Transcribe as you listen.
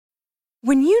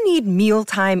When you need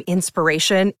mealtime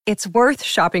inspiration, it's worth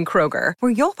shopping Kroger,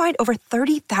 where you'll find over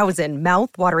 30,000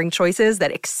 mouth-watering choices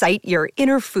that excite your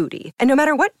inner foodie. And no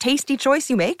matter what tasty choice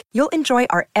you make, you'll enjoy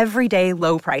our everyday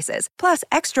low prices, plus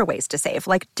extra ways to save,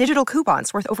 like digital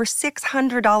coupons worth over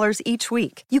 $600 each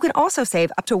week. You can also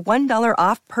save up to $1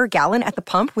 off per gallon at the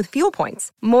pump with fuel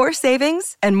points. More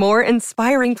savings and more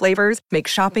inspiring flavors make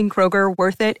shopping Kroger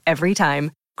worth it every time.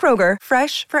 Kroger,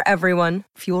 fresh for everyone.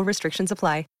 Fuel restrictions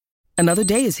apply. Another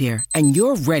day is here, and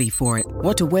you're ready for it.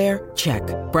 What to wear? Check.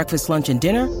 Breakfast, lunch, and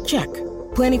dinner? Check.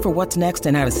 Planning for what's next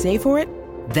and how to save for it?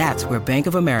 That's where Bank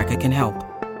of America can help.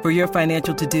 For your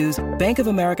financial to-dos, Bank of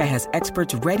America has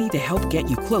experts ready to help get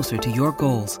you closer to your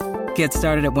goals. Get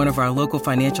started at one of our local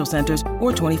financial centers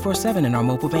or 24/7 in our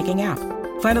mobile banking app.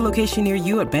 Find a location near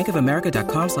you at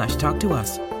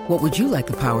bankofamerica.com/talktous. What would you like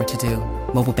the power to do?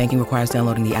 Mobile banking requires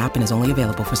downloading the app and is only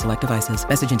available for select devices.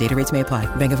 Message and data rates may apply.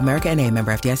 Bank of America N.A.,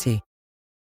 member FDIC.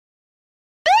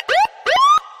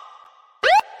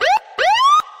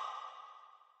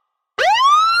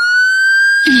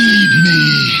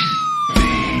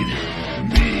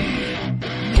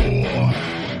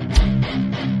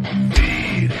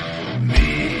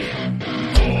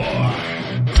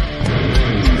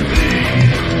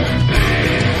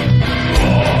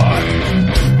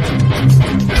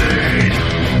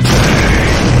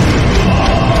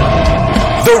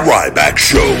 The Ryback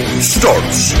Show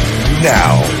starts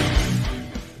now.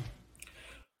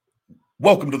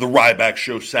 Welcome to the Ryback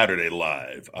Show Saturday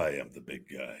Live. I am the big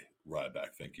guy,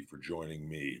 Ryback. Thank you for joining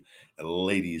me.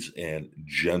 Ladies and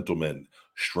gentlemen,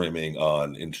 streaming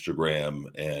on Instagram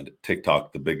and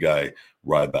TikTok, the big guy,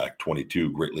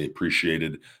 Ryback22. Greatly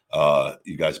appreciated.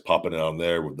 You guys popping it on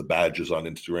there with the badges on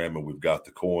Instagram, and we've got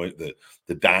the coin, the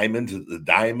diamonds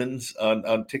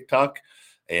on TikTok.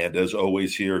 And as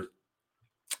always here,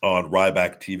 on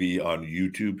Ryback TV on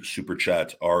YouTube, super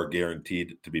chats are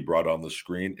guaranteed to be brought on the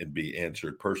screen and be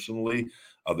answered personally.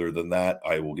 Other than that,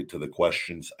 I will get to the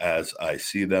questions as I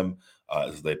see them,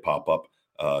 as they pop up.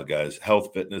 Guys,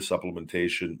 health, fitness,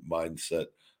 supplementation, mindset,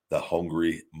 the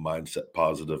hungry mindset,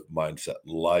 positive mindset,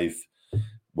 life,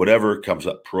 whatever comes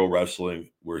up, pro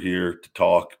wrestling. We're here to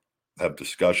talk, have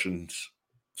discussions,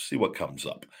 see what comes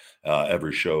up.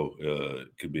 Every show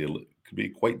could be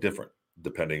quite different,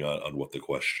 depending on what the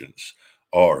questions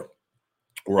are.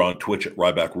 We're on Twitch at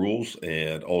Ryback Rules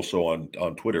and also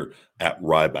on Twitter at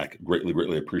Ryback.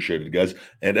 Greatly appreciated, guys.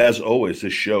 And as always,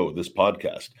 this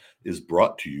podcast is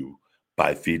brought to you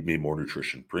by Feed Me More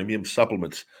Nutrition. Premium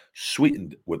supplements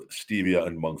sweetened with stevia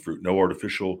and monk fruit. No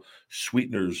artificial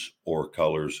sweeteners or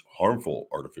colors, harmful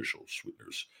artificial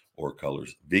sweeteners or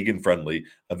colors. Vegan friendly.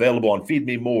 Available on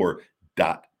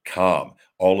feedmemore.com.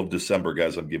 All of December,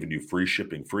 guys, I'm giving you free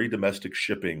shipping, free domestic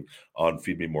shipping on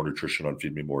Feed Me More Nutrition on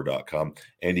feedmemore.com.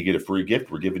 And you get a free gift.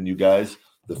 We're giving you guys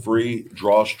the free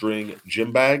drawstring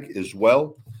gym bag as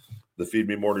well. The Feed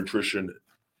Me More Nutrition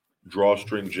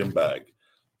drawstring gym bag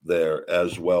there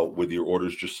as well with your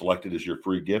orders just selected as your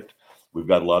free gift. We've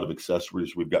got a lot of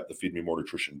accessories. We've got the Feed Me More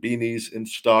Nutrition beanies in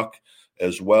stock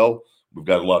as well. We've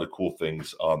got a lot of cool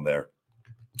things on there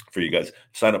for you guys.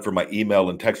 Sign up for my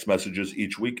email and text messages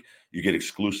each week. You get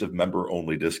exclusive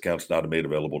member-only discounts not made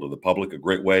available to the public. A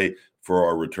great way for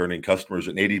our returning customers,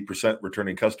 an 80%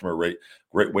 returning customer rate.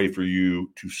 Great way for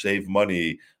you to save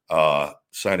money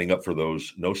signing up for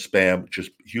those. No spam,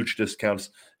 just huge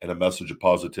discounts and a message of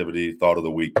positivity, thought of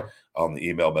the week on the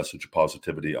email, message of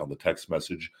positivity on the text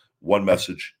message. One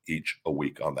message each a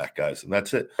week on that, guys. And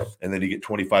that's it. And then you get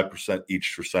 25%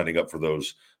 each for signing up for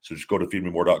those. So just go to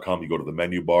feedmemore.com. You go to the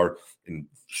menu bar and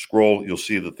scroll. You'll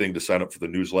see the thing to sign up for the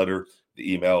newsletter,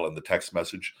 the email, and the text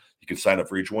message. You can sign up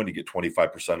for each one. You get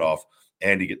 25% off,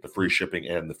 and you get the free shipping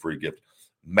and the free gift.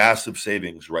 Massive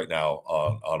savings right now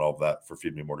on all of that for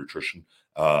Feed Me More Nutrition.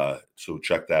 So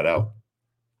check that out.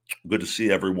 Good to see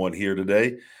everyone here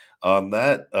today on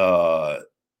that.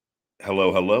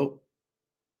 Hello.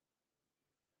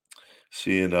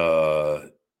 Seeing, yeah,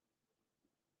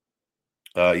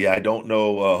 I don't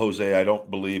know, Jose. I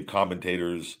don't believe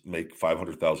commentators make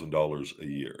 $500,000 a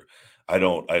year. I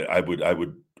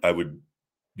would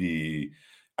be.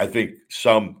 I think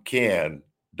some can,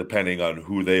 depending on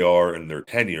who they are and their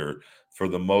tenure. For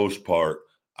the most part,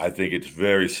 I think it's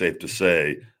very safe to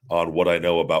say, on what I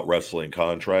know about wrestling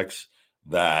contracts,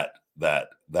 that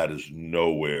is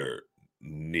nowhere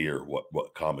near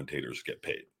what commentators get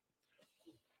paid.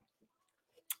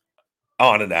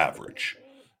 On an average,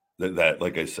 that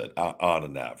like I said, on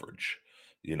an average,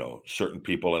 certain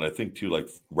people, and I think too, like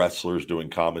wrestlers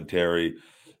doing commentary,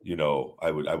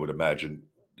 I would imagine,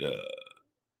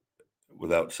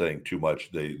 without saying too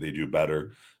much, they do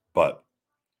better. But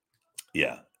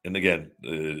Yeah. And again,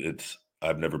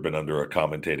 I've never been under a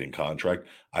commentating contract.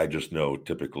 I just know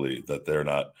typically that they're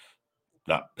not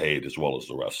paid as well as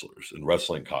the wrestlers. In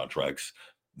wrestling contracts,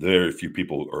 very few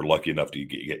people are lucky enough to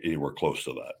get anywhere close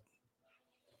to that.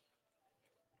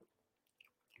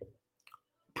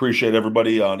 Appreciate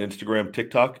everybody on Instagram,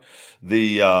 TikTok.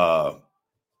 The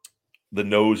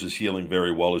nose is healing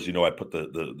very well. As you know, I put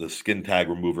the skin tag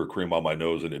remover cream on my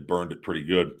nose and it burned it pretty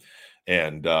good.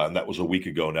 And that was a week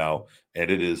ago now. And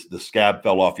the scab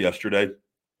fell off yesterday.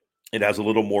 It has a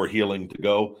little more healing to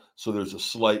go. So there's a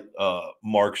slight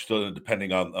mark still,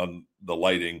 depending on the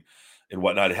lighting and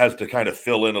whatnot. It has to kind of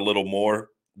fill in a little more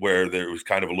where there was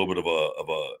kind of a little bit of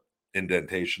a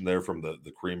indentation there from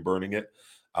the cream burning it.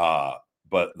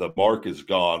 But the mark is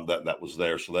gone that was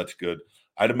there. So that's good.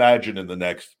 I'd imagine in the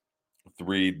next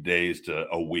 3 days to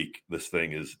a week, this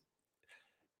thing is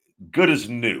good as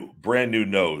new, brand new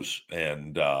nose.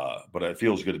 And, but it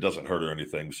feels good. It doesn't hurt or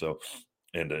anything. So,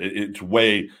 and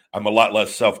I'm a lot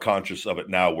less self-conscious of it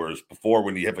now. Whereas before,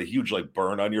 when you have a huge like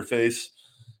burn on your face,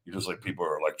 you're just like, people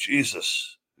are like,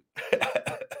 Jesus.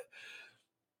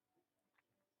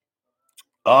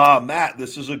 Matt,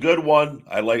 this is a good one.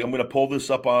 I'm going to pull this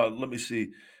up on, let me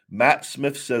see. Matt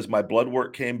Smith says, my blood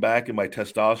work came back and my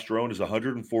testosterone is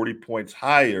 140 points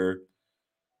higher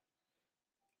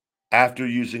after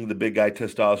using the big guy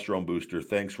testosterone booster.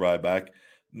 Thanks, Ryback.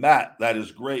 Matt, that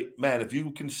is great. Man, if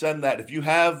you can send that, if you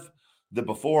have the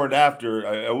before and after,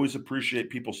 I always appreciate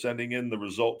people sending in the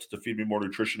results to Feed Me More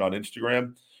Nutrition on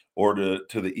Instagram or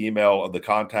to the email of the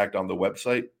contact on the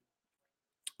website.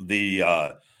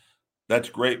 That's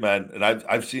great, man. And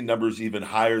I've seen numbers even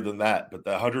higher than that, but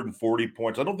the 140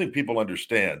 points, I don't think people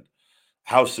understand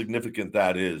how significant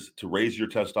that is to raise your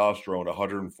testosterone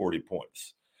 140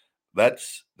 points.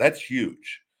 That's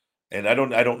huge. And I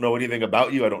don't know anything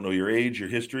about you. I don't know your age, your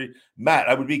history. Matt,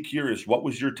 I would be curious, what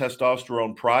was your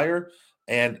testosterone prior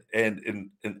and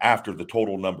after the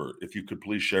total number? If you could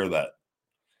please share that.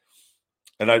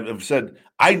 And I've said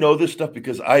I know this stuff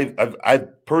because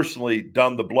I've personally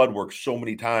done the blood work so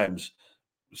many times,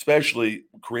 especially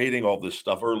creating all this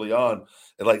stuff early on.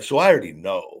 And like, so I already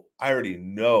know.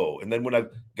 And then when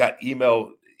I've got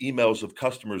emails of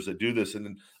customers that do this, and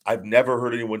then I've never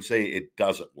heard anyone say it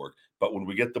doesn't work. But when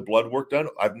we get the blood work done,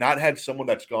 I've not had someone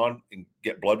that's gone and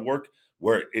get blood work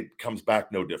where it comes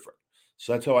back no different.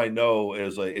 So that's how I know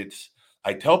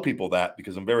I tell people that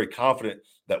because I'm very confident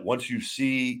that once you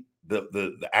see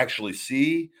the actually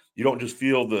see, you don't just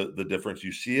feel the difference,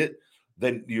 you see it,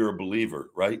 then you're a believer,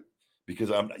 right?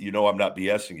 Because I'm not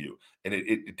BSing you. And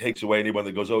it takes away anyone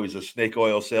that goes, oh, he's a snake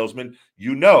oil salesman.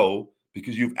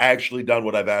 Because you've actually done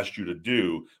what I've asked you to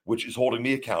do, which is holding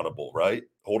me accountable, right?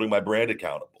 Holding my brand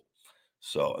accountable.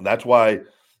 So, and that's why,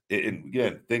 and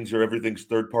again, everything's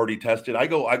third party tested. I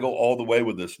go all the way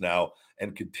with this now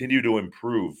and continue to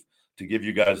improve to give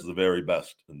you guys the very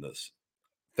best in this.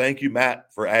 Thank you,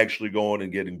 Matt, for actually going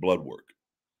and getting blood work.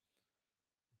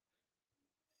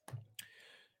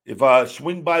 If I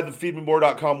swing by the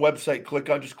feedmemore.com website,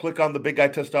 click on the big guy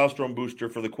testosterone booster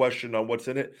for the question on what's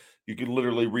in it. You can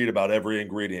literally read about every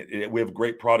ingredient. We have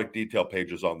great product detail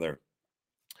pages on there.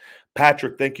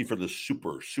 Patrick, thank you for the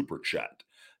super chat.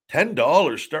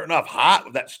 $10 starting off hot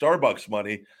with that Starbucks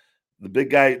money. The big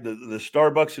guy, the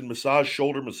Starbucks and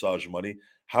shoulder massage money.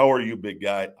 How are you, big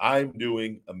guy? I'm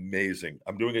doing amazing.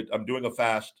 I'm doing a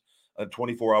fast, a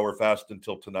 24-hour fast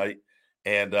until tonight.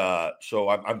 And so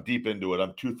I'm deep into it.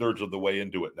 I'm 2/3 of the way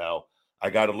into it now. I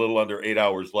got a little under 8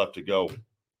 hours left to go.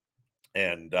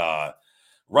 And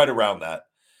right around that.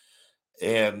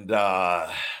 And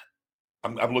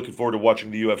I'm looking forward to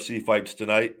watching the UFC fights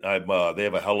tonight. They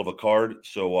have a hell of a card.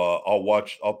 So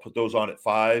I'll put those on at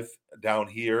 5 down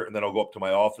here, and then I'll go up to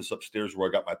my office upstairs where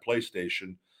I got my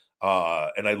PlayStation.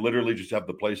 And I literally just have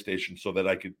the PlayStation so that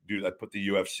I put the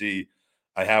UFC.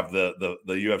 I have the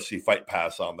UFC Fight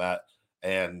Pass on that,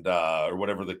 and or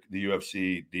whatever the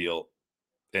UFC deal,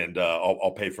 and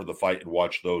I'll pay for the fight and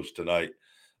watch those tonight.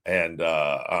 And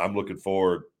I'm looking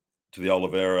forward to the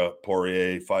Oliveira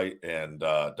Poirier fight and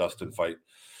Dustin fight.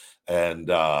 And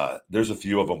there's a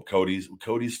few of them.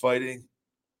 Cody's fighting.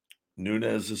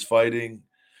 Nunes is fighting.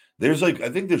 I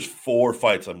think there's 4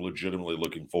 fights I'm legitimately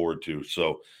looking forward to.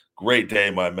 So great day,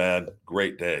 my man.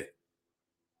 Great day.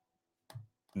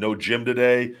 No gym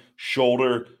today.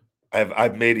 Shoulder.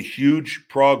 I've made a huge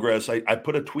progress. I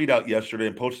put a tweet out yesterday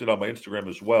and posted on my Instagram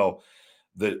as well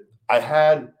that I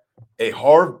had a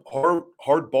hard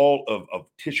ball of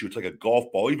tissue. It's like a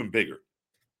golf ball, even bigger.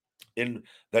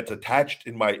 That's attached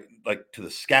in my to the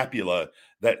scapula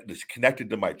that is connected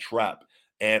to my trap.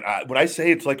 And when I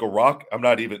say it's like a rock, I'm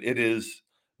not even. It is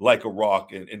like a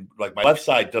rock. And like my left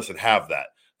side doesn't have that.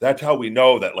 That's how we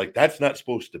know that, like, that's not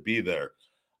supposed to be there.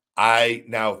 I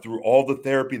now, through all the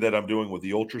therapy that I'm doing with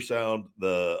the ultrasound,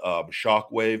 the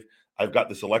shock wave, I've got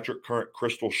this electric current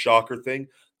crystal shocker thing.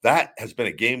 That has been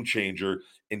a game changer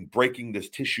in breaking this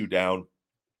tissue down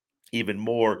even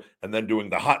more, and then doing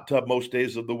the hot tub most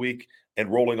days of the week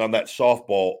and rolling on that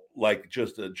softball like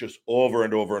just over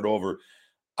and over and over.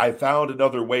 I found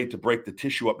another way to break the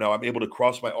tissue up. Now I'm able to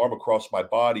cross my arm across my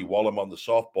body while I'm on the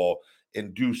softball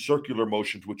and do circular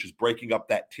motions, which is breaking up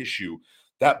that tissue.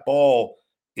 That ball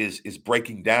is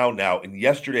breaking down now. And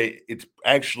yesterday, it's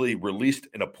actually released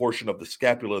in a portion of the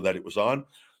scapula that it was on.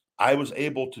 I was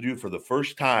able to do, for the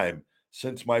first time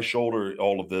since my shoulder,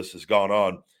 all of this has gone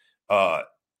on,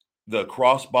 the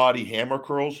cross-body hammer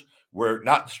curls, where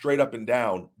not straight up and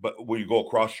down, but where you go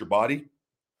across your body.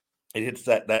 It hits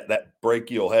that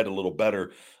brachial head a little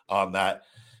better on that.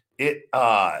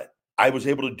 I was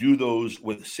able to do those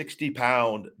with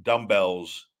 60-pound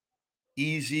dumbbells,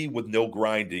 easy, with no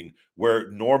grinding, where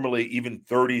normally even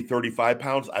 30, 35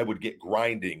 pounds, I would get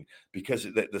grinding because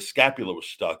the scapula was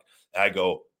stuck. I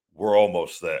go, we're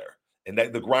almost there. And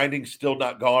that the grinding's still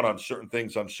not gone on certain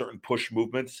things, on certain push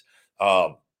movements.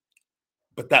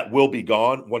 But that will be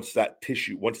gone once that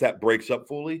breaks up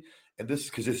fully. And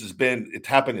it's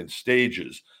happened in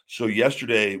stages. So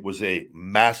yesterday was a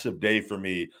massive day for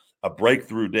me, a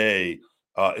breakthrough day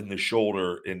in the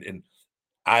shoulder. And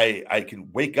I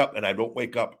can wake up and I don't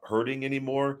wake up hurting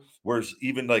anymore. Whereas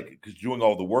even like, because doing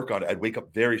all the work on it, I'd wake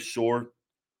up very sore,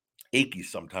 achy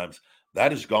sometimes.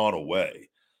 That has gone away.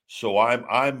 So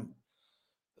I'm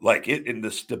like it in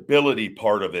the stability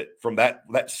part of it, from that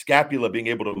scapula being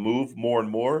able to move more and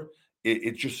more,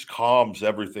 it just calms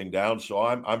everything down. So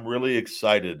I'm really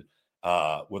excited.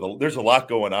 There's a lot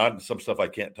going on, and some stuff I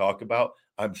can't talk about.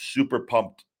 I'm super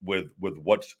pumped with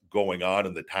what's going on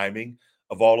and the timing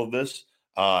of all of this.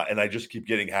 And I just keep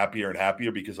getting happier and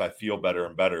happier because I feel better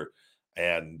and better.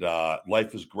 And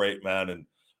life is great, man.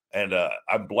 And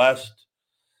I'm blessed,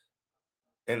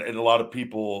 and a lot of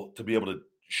people, to be able to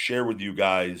share with you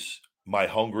guys my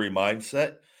hungry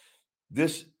mindset.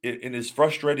 This, and as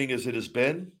frustrating as it has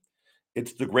been,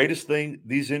 it's the greatest thing.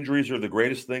 These injuries are the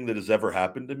greatest thing that has ever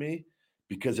happened to me,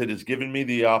 because it has given me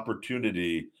the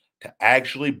opportunity to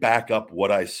actually back up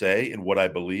what I say and what I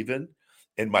believe in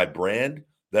my brand,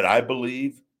 that I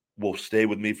believe will stay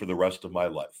with me for the rest of my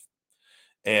life.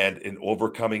 And in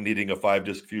overcoming needing a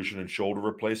 5-disc fusion and shoulder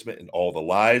replacement, and all the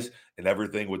lies and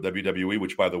everything with WWE,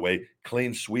 which, by the way,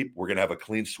 clean sweep. We're going to have a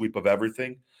clean sweep of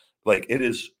everything. Like,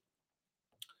 it's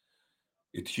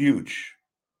huge.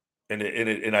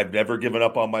 And I've never given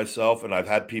up on myself. And I've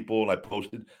had people,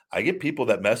 and I get people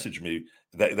that message me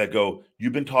that go,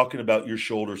 you've been talking about your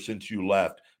shoulder since you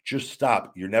left. Just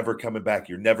stop. You're never coming back.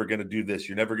 You're never going to do this.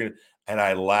 You're never going to. And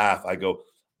I laugh. I go,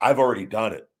 I've already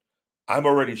done it. I'm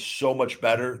already so much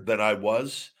better than I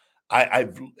was.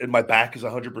 And my back is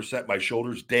 100%. My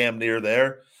shoulder's damn near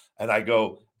there. And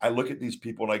I look at these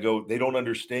people and I go, they don't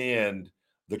understand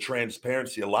the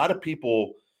transparency. A lot of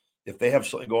people, if they have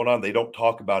something going on, they don't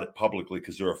talk about it publicly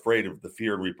because they're afraid of the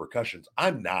fear and repercussions.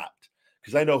 I'm not,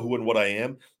 because I know who and what I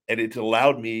am. And it's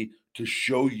allowed me to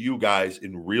show you guys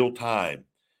in real time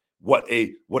what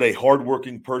a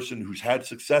hardworking person who's had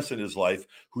success in his life,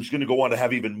 who's going to go on to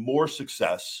have even more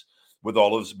success with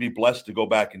all of us, be blessed to go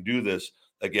back and do this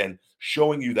again,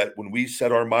 showing you that when we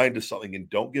set our mind to something and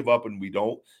don't give up, and we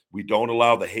don't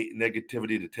allow the hate and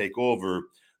negativity to take over,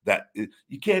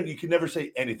 you can never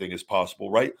say anything is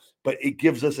possible, right? But it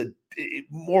gives us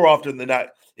more often than not,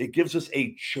 it gives us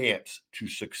a chance to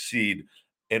succeed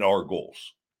in our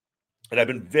goals. And I've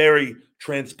been very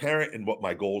transparent in what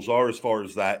my goals are as far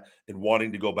as that, and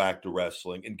wanting to go back to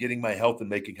wrestling and getting my health and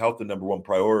making health the number one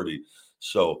priority.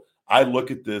 So I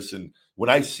look at this, and when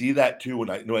I see that too, when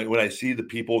I see the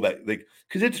people that, like,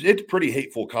 because it's pretty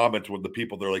hateful comments with the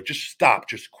people, they're like, just stop,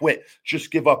 just quit,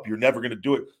 just give up, you're never going to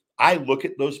do it. I look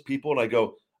at those people and I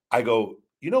go,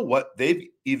 you know what? They've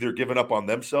either given up on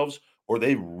themselves, or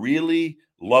they really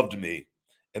loved me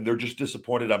and they're just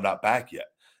disappointed I'm not back yet.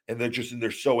 And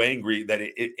they're so angry that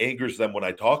it angers them when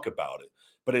I talk about it.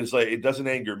 But it's like, it doesn't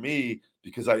anger me,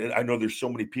 because I know there's so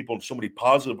many people and so many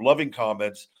positive, loving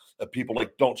comments of people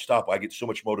like, don't stop. I get so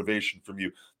much motivation from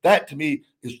you. That to me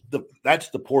that's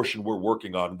the portion we're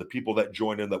working on. The people that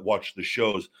join in, that watch the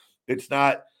shows. It's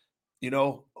not,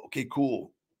 okay,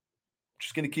 cool,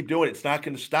 just going to keep doing it. It's not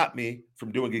going to stop me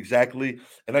from doing exactly.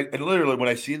 And literally, when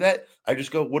I see that, I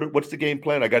just go, what's the game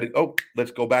plan? I got to,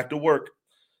 let's go back to work.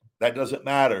 That doesn't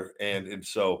matter. And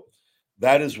so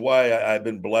that is why I've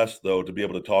been blessed, though, to be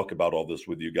able to talk about all this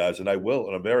with you guys. And I will.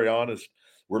 And I'm very honest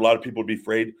where a lot of people would be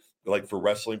afraid, like for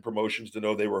wrestling promotions, to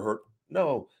know they were hurt.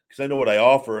 No, because I know what I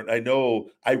offer, and I know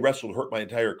I wrestled hurt my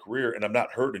entire career, and I'm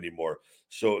not hurt anymore.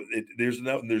 So there's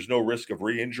no risk of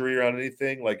re-injury or on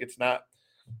anything. Like it's not.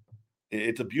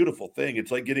 It's a beautiful thing.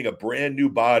 It's like getting a brand new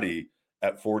body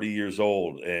at 40 years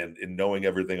old and knowing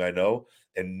everything I know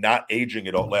and not aging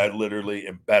at all. I literally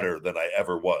am better than I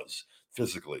ever was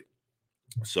physically.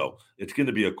 So it's going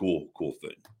to be a cool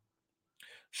thing.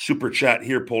 Super chat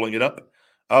here, pulling it up.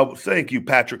 Thank you,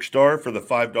 Patrick Starr, for the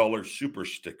 $5 super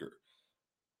sticker.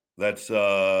 That's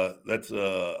a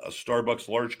Starbucks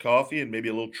large coffee and maybe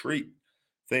a little treat.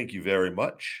 Thank you very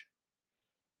much.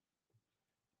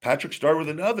 Patrick Starr with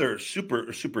another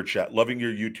super chat. Loving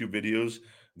your YouTube videos.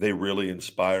 They really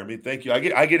inspire me. Thank you.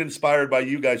 I get inspired by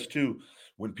you guys too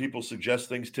when people suggest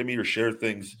things to me or share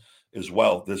things as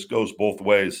well. This goes both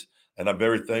ways. And I'm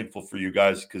very thankful for you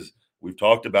guys because we've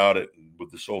talked about it with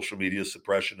the social media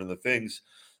suppression and the things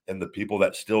and the people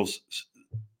that still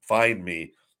find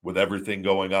me with everything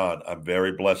going on. I'm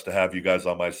very blessed to have you guys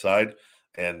on my side.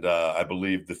 And I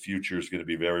believe the future is going to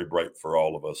be very bright for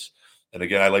all of us. And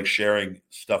again, I like sharing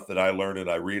stuff that I learn and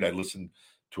I read. I listen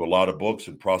to a lot of books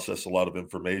and process a lot of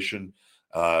information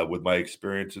with my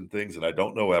experience and things. And I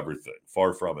don't know everything,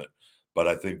 far from it. But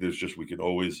I think we can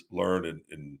always learn.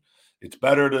 And it's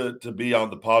better to be on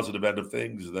the positive end of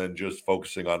things than just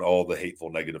focusing on all the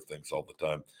hateful, negative things all the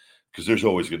time. Because that's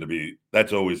always going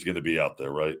to be out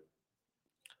there, right?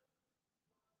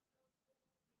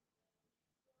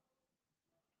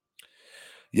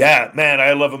 Yeah, man,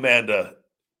 I love Amanda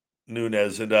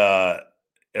Nunes, and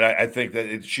I think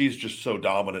that she's just so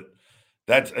dominant.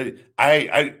 That's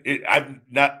I've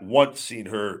not once seen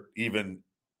her even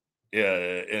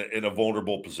in a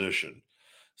vulnerable position.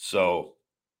 So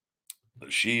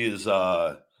she is.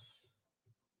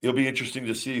 It'll be interesting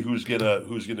to see who's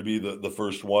gonna be the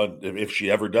first one if she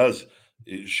ever does.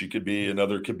 She could be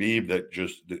another Khabib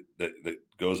that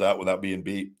goes out without being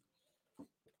beat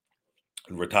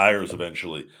and retires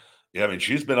eventually. Yeah, I mean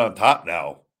she's been on top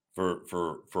now for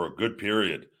a good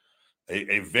period.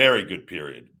 A very good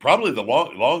period. Probably the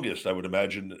longest, I would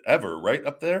imagine, ever, right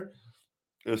up there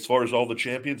as far as all the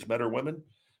champions, men or women.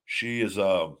 She is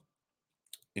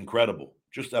incredible,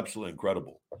 just absolutely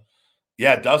incredible.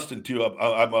 Yeah, Dustin too.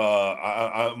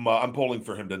 I'm pulling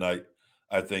for him tonight.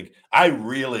 I think I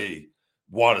really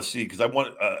want to see because I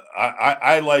want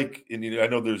I like and I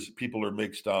know there's people are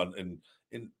mixed and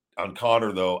on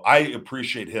Connor though. I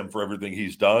appreciate him for everything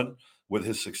he's done with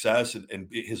his success and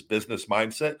his business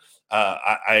mindset.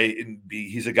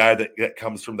 He's a guy that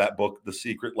comes from that book, The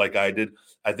Secret, like I did.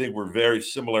 I think we're very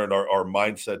similar in our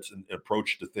mindsets and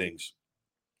approach to things.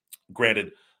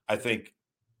 Granted, I think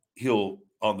he'll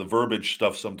on the verbiage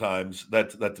stuff sometimes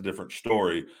that's a different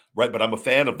story, right? But I'm a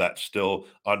fan of that still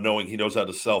on knowing he knows how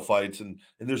to sell fights and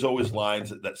there's always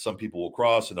lines that some people will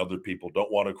cross and other people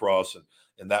don't want to cross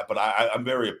and that. But I'm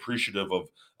very appreciative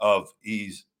of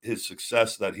his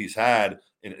success that he's had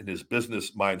in his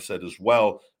business mindset as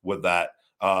well with that.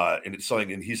 And it's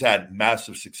something, and he's had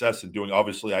massive success in doing.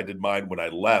 Obviously, I did mine when I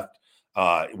left.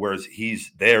 Whereas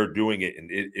he's there doing it,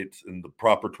 and it's in the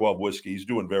proper 12 whiskey. He's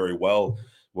doing very well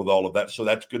with all of that. So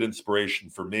that's good inspiration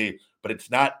for me. But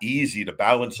it's not easy to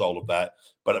balance all of that.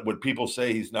 But when people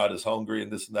say he's not as hungry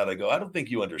and this and that, I go, I don't think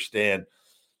you understand.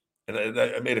 And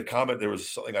I made a comment. There was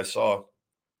something I saw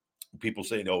people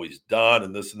saying, oh, he's done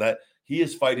and this and that. He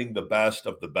is fighting the best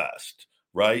of the best,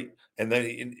 right? And then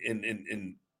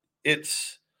in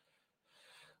it's,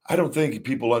 I don't think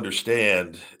people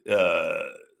understand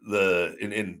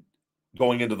in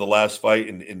going into the last fight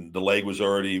and the leg was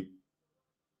already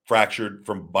fractured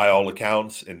from by all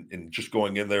accounts and just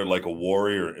going in there like a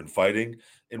warrior and fighting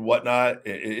and whatnot.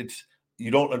 It's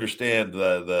you don't understand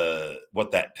the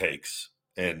what that takes.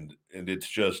 And it's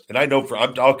just and I know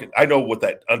I know what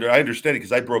that I understand it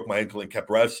because I broke my ankle and kept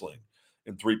wrestling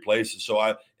in 3 places. So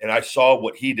I saw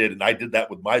what he did and I did that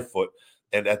with my foot.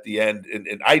 And at the end,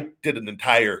 and I did an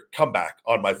entire comeback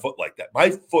on my foot like that. My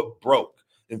foot broke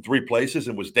in 3 places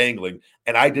and was dangling,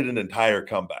 and I did an entire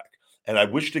comeback. And I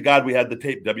wish to God we had the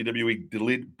tape.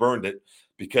 WWE burned it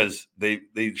because they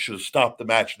should have stopped the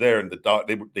match there, and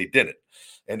they didn't.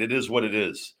 And it is what it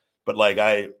is. But like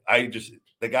I just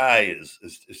the guy is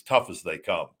as tough as they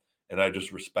come, and I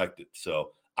just respect it.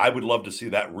 So I would love to see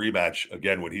that rematch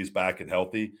again when he's back and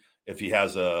healthy. If he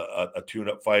has a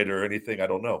tune-up fight or anything, I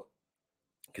don't know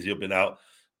because he'll been out.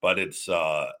 But it's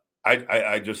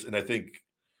I just and I think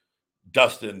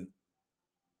Dustin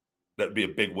that'd be a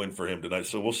big win for him tonight.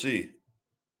 So we'll see.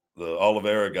 The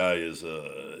Oliveira guy is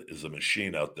a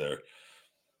machine out there.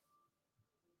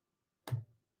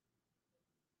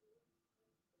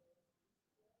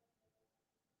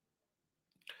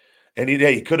 And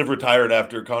he could have retired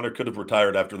after Conor could have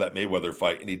retired after that Mayweather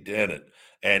fight, and he didn't.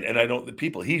 And I know the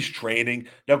people he's training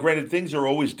now. Granted, things are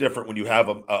always different when you have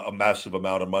a massive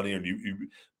amount of money, and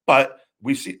but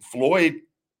we see Floyd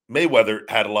Mayweather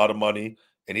had a lot of money,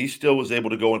 and he still was able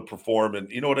to go and perform,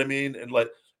 and you know what I mean. And like,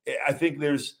 I think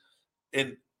there's,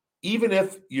 and even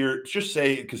if you're just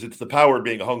say because it's the power of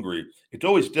being hungry, it's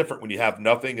always different when you have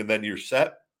nothing and then you're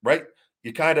set, right?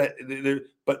 You kind of,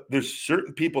 but there's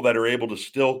certain people that are able to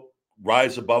still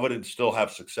rise above it and still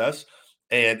have success.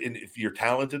 And if you're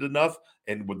talented enough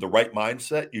and with the right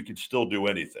mindset, you can still do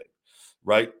anything,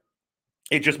 right?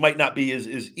 It just might not be as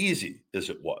easy as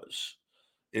it was.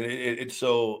 And it's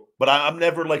so, but I'm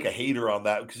never like a hater on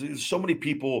that because there's so many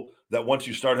people that once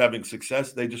you start having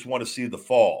success, they just want to see the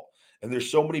fall. And there's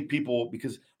so many people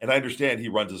because, and I understand he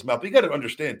runs his mouth, but you got to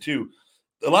understand too,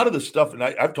 a lot of the stuff, and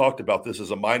I've talked about this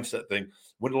as a mindset thing.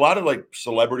 When a lot of like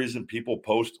celebrities and people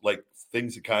post like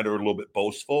things that kind of are a little bit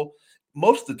boastful,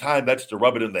 most of the time that's to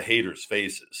rub it in the haters'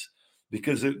 faces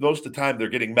because most of the time they're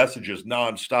getting messages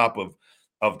nonstop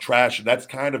of trash, and that's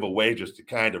kind of a way just to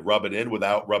kind of rub it in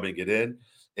without rubbing it in,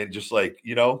 and just like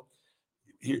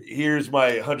here's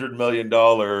my $100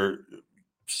 million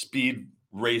speed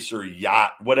racer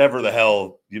yacht, whatever the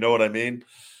hell, you know what I mean?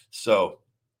 So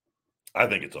I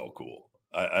think it's all cool.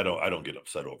 I don't get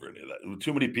upset over any of that.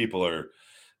 Too many people are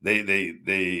they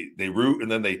root and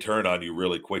then they turn on you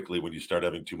really quickly when you start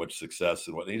having too much success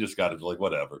and what you just got to like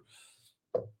whatever.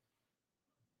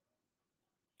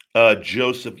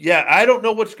 Joseph, yeah, I don't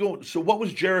know what's going. So, what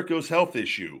was Jericho's health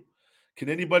issue? Can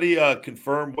anybody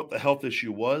confirm what the health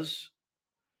issue was?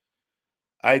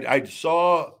 I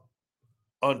saw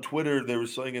on Twitter there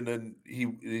was something, and then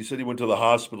he said he went to the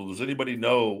hospital. Does anybody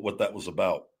know what that was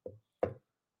about?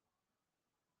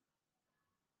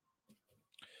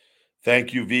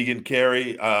 Thank you, Vegan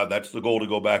Carrie. That's the goal to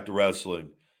go back to wrestling.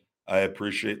 I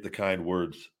appreciate the kind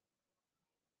words.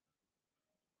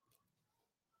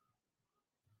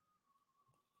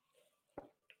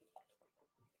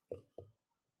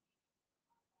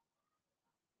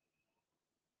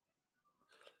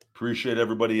 Appreciate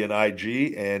everybody in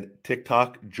IG and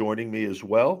TikTok joining me as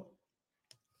well.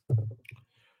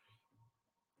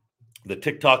 The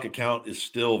TikTok account is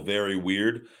still very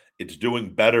weird. It's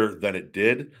doing better than it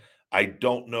did. I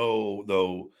don't know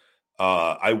though.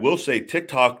 I will say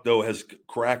TikTok though has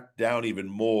cracked down even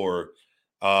more,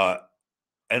 uh,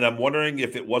 and I'm wondering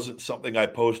if it wasn't something I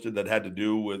posted that had to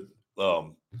do with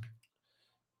um,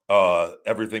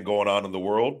 everything going on in the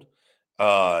world.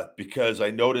 Because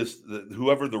I noticed that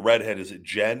whoever the redhead is, it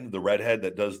Jen, the redhead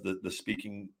that does the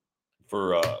speaking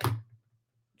for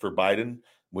Biden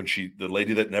when the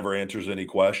lady that never answers any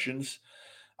questions.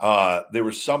 There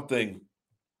was something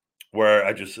where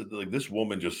I just said, like, this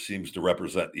woman just seems to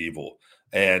represent evil.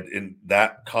 And in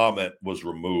that comment was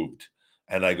removed.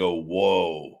 And I go,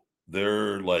 whoa,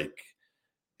 they're like,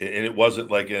 and it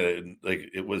wasn't like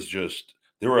it was just,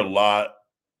 there were a lot.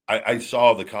 I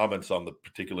saw the comments on the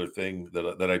particular thing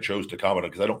that I chose to comment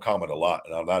on because I don't comment a lot.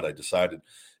 And on that, I decided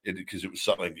because it was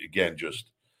something, again,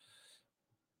 just,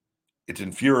 it's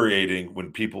infuriating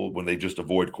when they just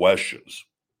avoid questions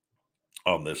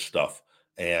on this stuff.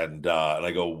 And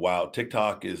I go, wow,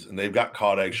 TikTok is, and they've got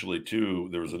caught actually too.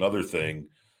 There was another thing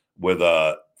with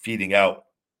feeding out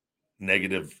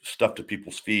negative stuff to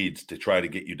people's feeds to try to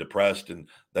get you depressed. And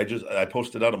I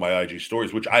posted out on my IG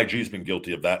stories, which IG's been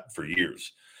guilty of that for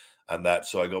years. And that,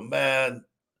 so I go, man,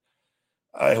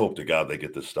 I hope to God they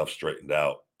get this stuff straightened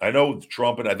out. I know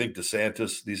Trump and I think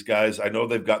DeSantis, these guys, I know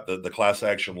they've got the class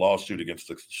action lawsuit against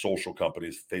the social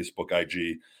companies, Facebook,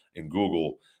 IG, and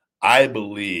Google. I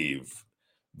believe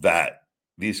that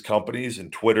these companies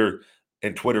and Twitter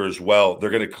as well, they're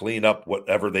going to clean up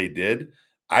whatever they did.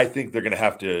 I think they're going to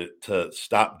have to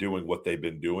stop doing what they've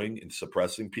been doing and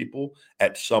suppressing people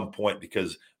at some point,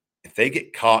 because if they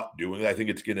get caught doing it, I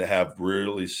think it's going to have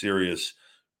really serious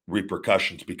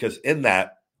repercussions. Because in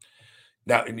that,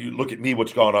 now, and you look at me,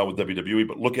 what's going on with WWE,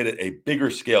 but look at it a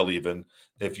bigger scale. Even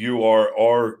if you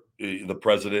are the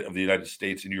president of the United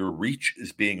States and your reach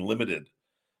is being limited,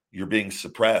 you're being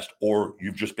suppressed, or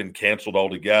you've just been canceled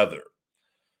altogether,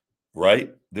 right?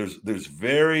 There's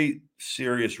very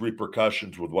serious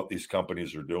repercussions with what these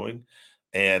companies are doing,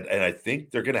 and I think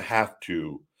they're going to have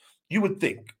to. You would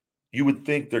think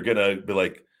they're going to be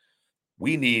like,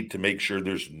 we need to make sure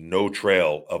there's no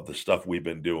trail of the stuff we've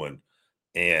been doing,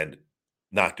 and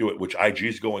not do it. Which IG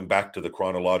is going back to the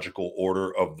chronological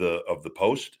order of the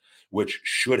post, which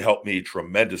should help me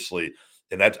tremendously.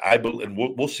 And that's and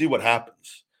we'll see what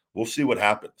happens. We'll see what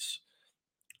happens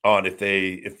on if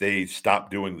they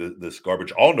stop doing this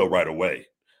garbage. I'll know right away,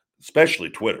 especially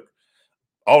Twitter.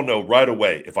 I'll know right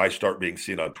away if I start being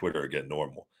seen on Twitter again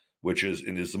normal, which is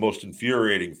the most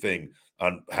infuriating thing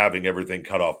on having everything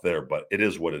cut off there, but it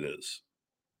is what it is.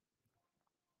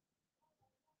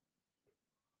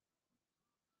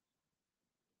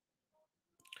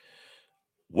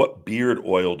 What beard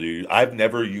oil do you? I've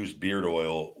never used beard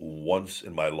oil once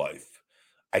in my life.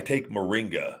 I take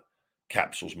moringa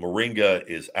capsules. Moringa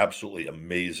is absolutely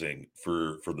amazing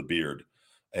for the beard,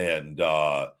 and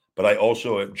but I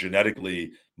also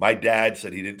genetically. My dad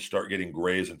said he didn't start getting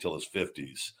grays until his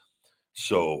 50s.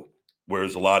 So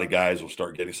whereas a lot of guys will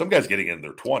start getting, some guys getting in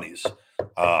their 20s.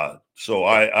 So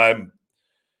I'm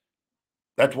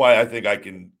that's why I think I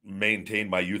can maintain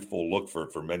my youthful look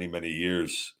for many, many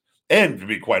years. And to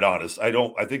be quite honest, I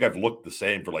think I've looked the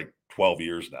same for like 12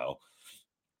 years now.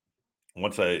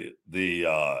 Once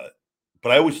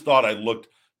but I always thought I looked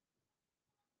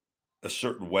a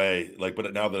certain way, like,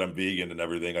 but now that I'm vegan and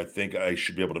everything, I think I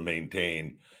should be able to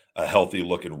maintain a healthy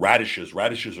look. And radishes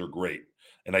are great.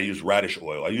 And I use radish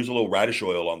oil. I use a little radish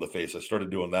oil on the face. I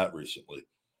started doing that recently.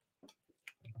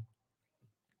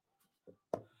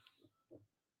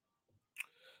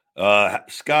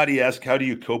 Scotty asked, "How do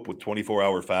you cope with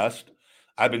 24-hour fast?"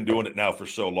 I've been doing it now for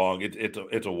so long.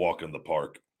 It's a walk in the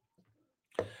park.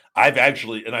 I've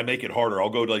actually, and I make it harder. I'll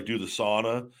go to like do the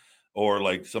sauna or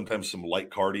like sometimes some light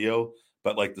cardio.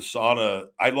 But like the sauna,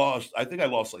 I think I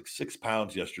lost like 6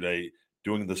 pounds yesterday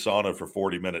doing the sauna for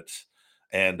 40 minutes.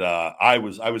 And I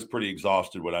was pretty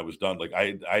exhausted when I was done. Like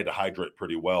I had to hydrate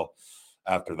pretty well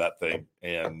after that thing.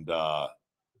 And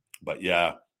but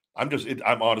yeah,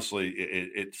 I'm honestly,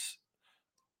 it's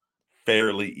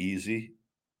fairly easy.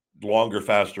 Longer,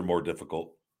 faster, more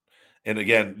difficult. And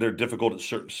again, they're difficult at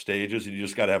certain stages, and you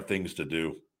just got to have things to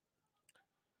do.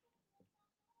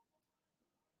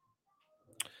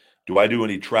 Do I do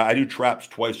any trap? I do traps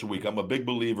twice a week. I'm a big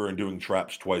believer in doing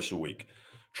traps twice a week.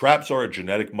 Traps are a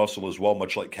genetic muscle as well,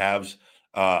 much like calves.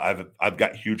 I've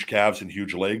got huge calves and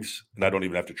huge legs, and I don't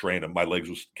even have to train them. My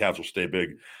calves will stay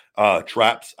big.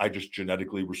 Traps, I just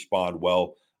genetically respond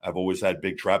well. I've always had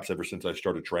big traps ever since I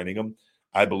started training them.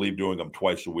 I believe doing them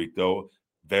twice a week, though.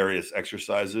 Various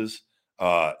exercises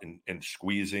and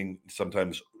squeezing,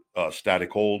 sometimes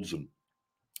static holds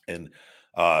and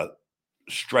uh,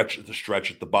 stretch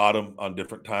at the bottom on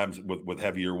different times with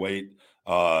heavier weight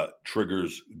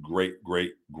triggers great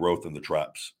growth in the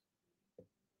traps.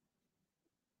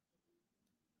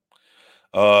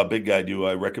 Big guy, do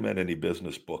I recommend any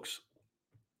business books?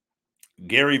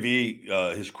 Gary V,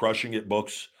 his Crushing It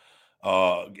books,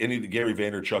 any of the Gary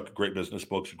Vaynerchuk great business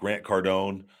books, Grant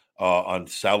Cardone on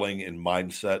selling and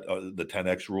mindset, the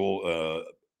 10x rule,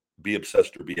 be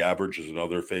obsessed or be average is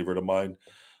another favorite of mine.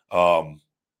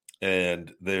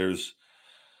 And there's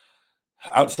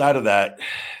outside of that,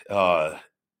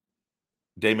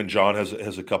 Damon John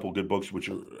has a couple good books, which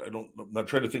are, I'm not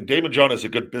trying to think. Damon John has a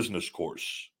good business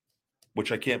course,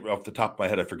 which I can't off the top of my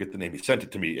head. I forget the name. He sent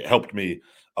it to me. It helped me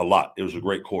a lot. It was a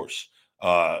great course.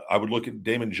 I would look at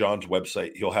Damon John's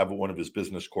website. He'll have one of his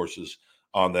business courses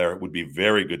on there. It would be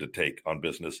very good to take on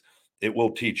business. It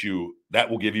will teach you, that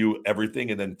will give you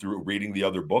everything. And then through reading the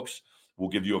other books will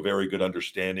give you a very good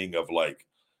understanding of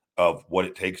what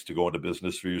it takes to go into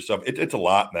business for yourself. It's a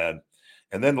lot, man.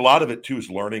 And then a lot of it too is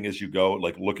learning as you go,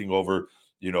 like looking over,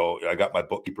 I got my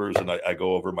bookkeepers and I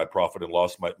go over my profit and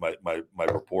loss, my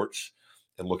reports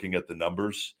and looking at the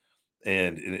numbers.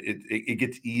 And it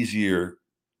gets easier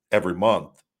every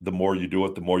month. The more you do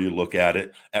it, the more you look at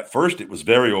it. At first, it was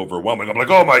very overwhelming. I'm like,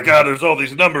 oh my God, there's all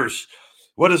these numbers.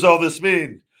 What does all this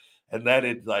mean? And then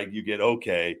it's like you get,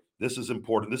 okay, this is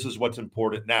important. This is what's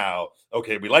important now.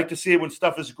 Okay, we like to see it when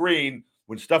stuff is green.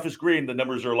 When stuff is green, the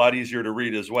numbers are a lot easier to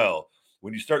read as well.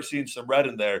 When you start seeing some red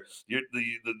in there,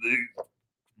 the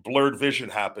blurred vision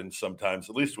happens sometimes,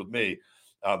 at least with me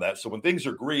on that. So when things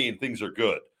are green, things are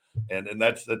good. And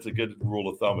that's a good rule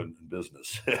of thumb in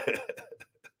business.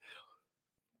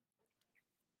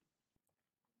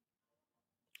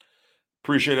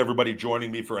 Appreciate everybody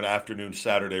joining me for an afternoon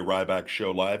Saturday Ryback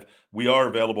Show live. We are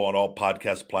available on all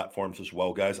podcast platforms as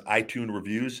well, guys. iTunes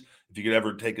reviews. If you could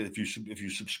ever take it, if you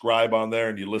subscribe on there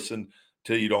and you listen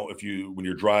to when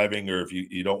you're driving or if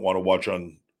you don't want to watch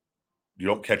you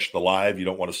don't catch the live, you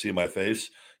don't want to see my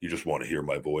face, you just want to hear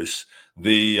my voice.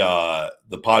 The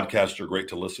podcasts are great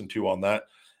to listen to on that,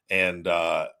 and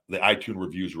the iTunes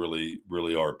reviews really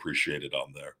really are appreciated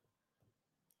on there.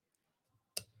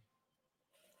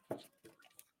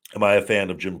 Am I a fan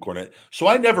of Jim Cornette? So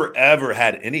I never, ever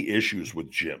had any issues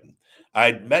with Jim.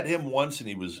 I'd met him once and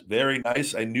he was very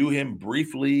nice. I knew him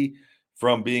briefly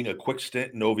from being a quick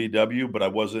stint in OVW, but I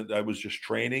was just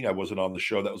training. I wasn't on the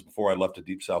show. That was before I left to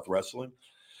Deep South Wrestling.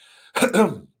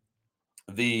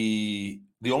 The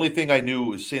only thing I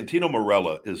knew is Santino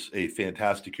Marella is a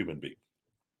fantastic human being.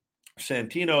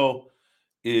 Santino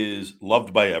is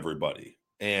loved by everybody.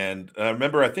 And I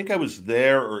remember, I think I was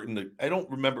there or I don't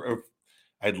remember if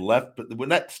I'd left, but when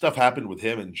that stuff happened with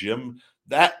him and Jim,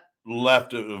 that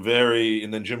left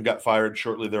and then Jim got fired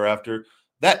shortly thereafter.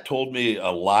 That told me a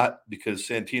lot because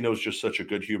Santino's just such a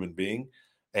good human being.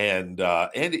 And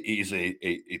he's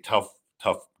a tough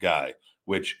guy,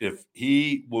 which if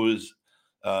he was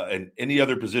in any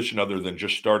other position other than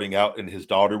just starting out and his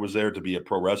daughter was there to be a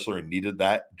pro wrestler and needed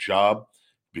that job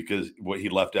because he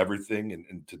left everything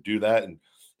and to do that and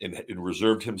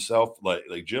reserved himself,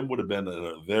 like Jim would have been in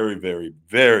a very, very,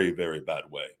 very, very bad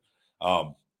way.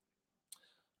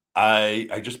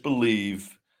 I just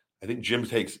believe, I think Jim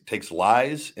takes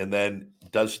lies and then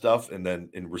does stuff and then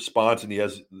in response, and he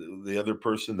has the other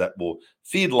person that will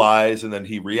feed lies and then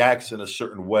he reacts in a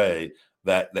certain way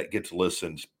that gets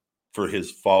listened for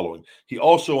his following. He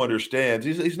also understands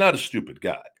he's not a stupid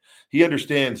guy. He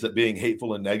understands that being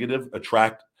hateful and negative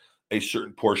attract a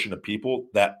certain portion of people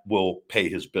that will pay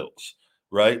his bills,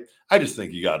 right? I just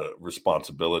think you got a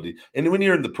responsibility. And when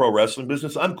you're in the pro wrestling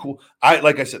business, I'm cool.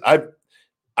 Like I said,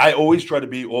 I always try to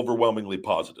be overwhelmingly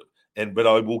positive. But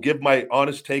I will give my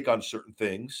honest take on certain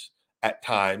things at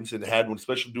times, and had one,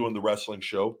 especially doing the wrestling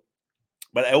show.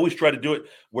 But I always try to do it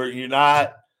where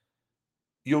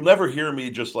you'll never hear me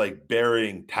just like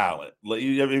burying talent. Like,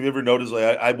 have you ever noticed,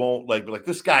 like, I won't like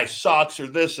this guy sucks or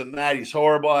this and that, he's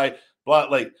horrible.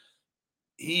 Like,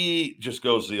 he just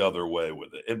goes the other way with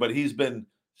it. But he's been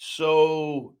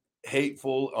so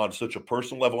hateful on such a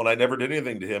personal level, and I never did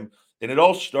anything to him. And it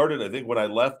all started, I think, when I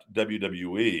left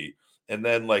WWE, and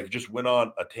then like just went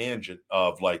on a tangent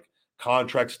of like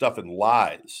contract stuff and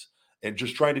lies and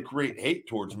just trying to create hate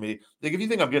towards me. Like, if you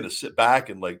think I'm going to sit back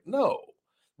and like, no,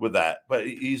 with that. But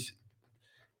he's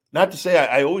not to say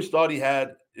I always thought he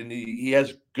had, and he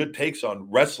has good takes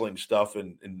on wrestling stuff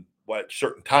and what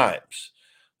certain times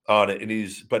on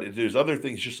it. But there's other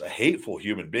things, just a hateful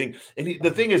human being. And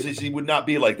the thing is he would not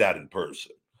be like that in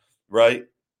person. Right.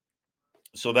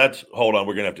 So hold on.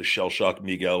 We're going to have to shell shock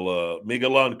Miguel,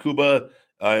 Miguel on Cuba.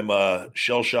 I'm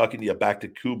shell shocking you back to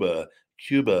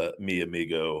Cuba, mi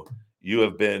amigo. You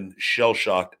have been shell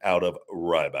shocked out of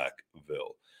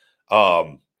Rybackville.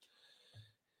 But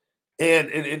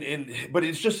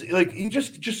it's just like, he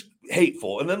just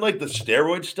hateful. And then like the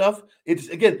steroid stuff, it's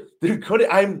again,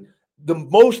 I'm the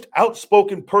most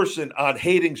outspoken person on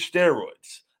hating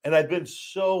steroids. And I've been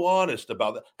so honest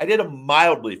about that. I did them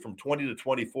mildly from 20 to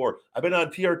 24. I've been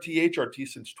on TRT, HRT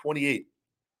since 28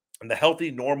 in the healthy,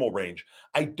 normal range.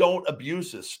 I don't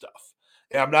abuse this stuff.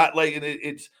 And I'm not like,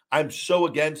 I'm so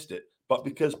against it. But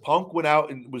because Punk went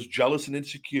out and was jealous and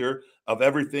insecure of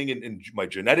everything and my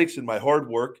genetics and my hard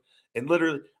work, and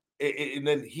literally, and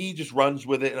then he just runs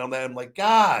with it. And I'm like,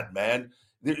 God, man,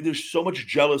 there's so much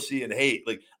jealousy and hate.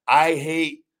 Like, I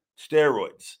hate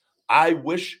steroids. I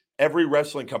wish every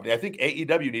wrestling company, I think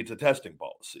AEW needs a testing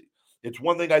policy. It's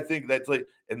one thing I think that's like,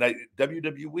 and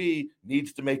WWE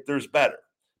needs to make theirs better,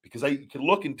 because I can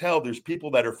look and tell there's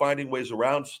people that are finding ways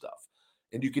around stuff.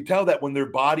 And you can tell that when their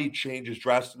body changes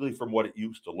drastically from what it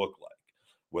used to look like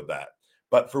with that.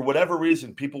 But for whatever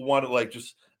reason, people want to like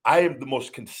I am the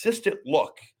most consistent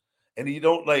look. And you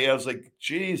don't like, I was like,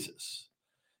 Jesus,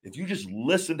 if you just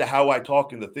listen to how I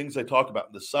talk and the things I talk about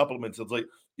and the supplements,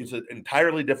 it's an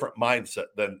entirely different mindset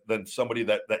than somebody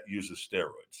that uses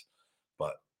steroids.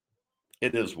 But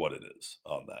it is what it is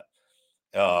on that.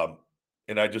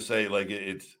 And I just say, like,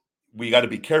 we got to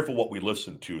be careful what we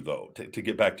listen to, though, to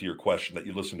get back to your question that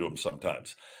you listen to them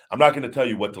sometimes. I'm not going to tell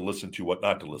you what to listen to, what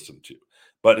not to listen to.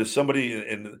 But as somebody,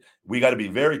 and we got to be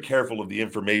very careful of the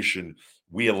information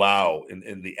we allow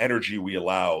and the energy we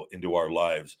allow into our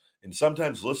lives. And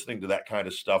sometimes listening to that kind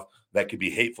of stuff that could be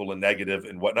hateful and negative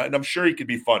and whatnot. And I'm sure he could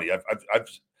be funny. I've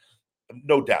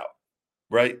no doubt,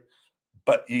 right?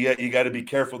 But you got to be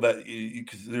careful that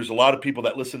because there's a lot of people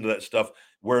that listen to that stuff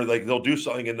where like they'll do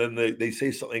something and then they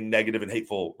say something negative and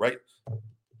hateful, right?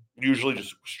 Usually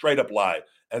just straight up lie.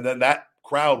 And then that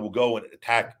crowd will go and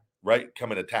attack, right?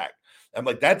 Come and attack. I'm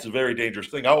like, that's a very dangerous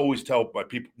thing. I always tell my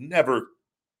people, never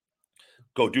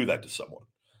go do that to someone.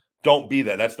 Don't be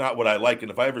that. That's not what I like.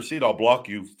 And if I ever see it, I'll block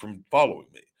you from following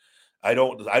me. I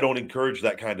don't encourage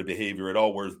that kind of behavior at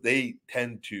all, whereas they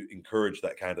tend to encourage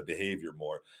that kind of behavior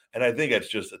more. And I think it's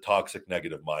just a toxic,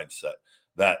 negative mindset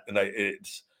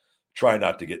it's try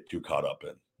not to get too caught up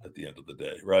in at the end of the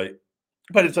day. Right.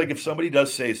 But it's like, if somebody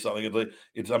does say something,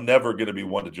 I'm never going to be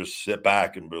one to just sit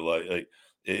back and be like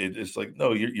it's like,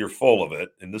 no, you're full of it.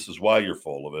 And this is why you're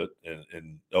full of it.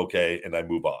 And okay. And I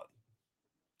move on.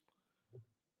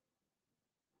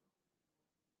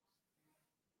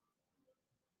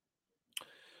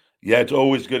 Yeah, it's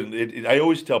always good. And I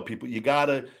always tell people you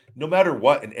gotta, no matter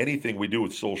what, and anything we do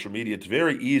with social media, it's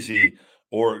very easy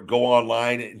or go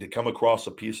online and to come across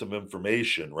a piece of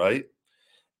information, right?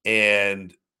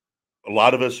 And a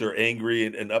lot of us are angry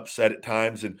and upset at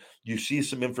times, and you see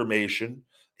some information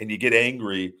and you get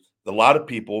angry. A lot of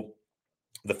people,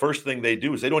 the first thing they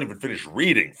do is they don't even finish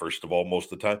reading, first of all,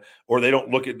 most of the time, or they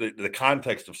don't look at the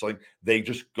context of something. They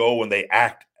just go and they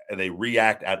act and they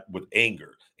react with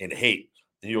anger and hate.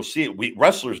 And you'll see it. We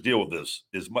wrestlers deal with this.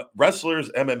 Wrestlers,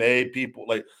 MMA people,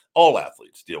 like all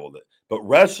athletes deal with it. But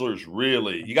wrestlers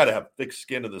really, you got to have thick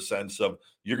skin in the sense of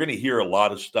you're going to hear a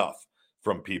lot of stuff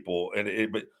from people, and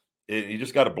you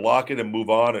just got to block it and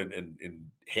move on and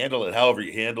handle it however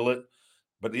you handle it.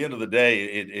 But at the end of the day,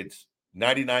 it's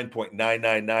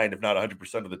 99.999, if not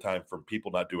 100% of the time, from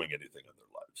people not doing anything in their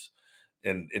lives.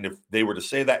 And if they were to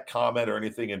say that comment or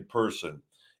anything in person,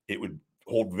 it would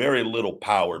hold very little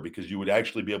power because you would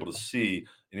actually be able to see,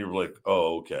 and you were like,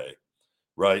 oh, okay,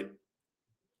 right.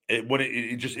 It when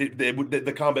it just it would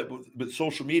the comment with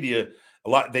social media, a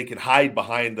lot they can hide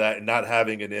behind that and not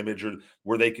having an image or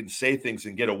where they can say things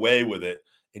and get away with it,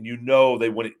 and they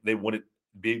wouldn't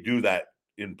do that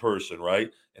in person, right?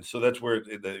 And so that's where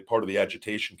the part of the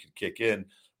agitation can kick in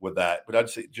with that. But I'd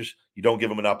say just you don't give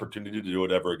them an opportunity to do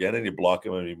it ever again, and you block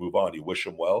them and you move on. You wish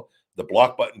them well. The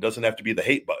block button doesn't have to be the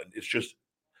hate button. It's just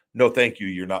no, thank you.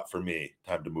 You're not for me.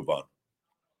 Time to move on.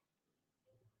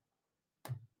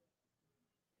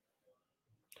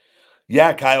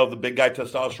 Yeah, Kyle, the big guy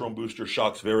testosterone booster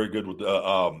shock's very good with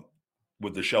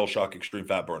the Shell Shock Extreme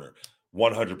Fat Burner.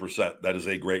 100%. That is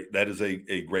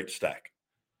a great stack.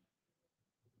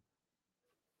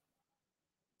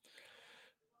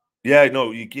 Yeah,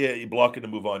 no, you can't. You block it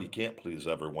and move on. You can't please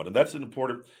everyone, and that's an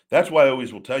important. That's why I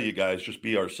always will tell you guys just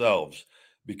be ourselves,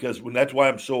 because when that's why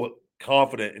I'm so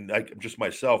confident and I'm just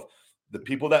myself. The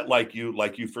people that like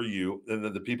you for you, and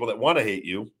then the people that want to hate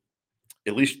you,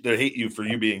 at least they hate you for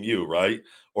you being you, right?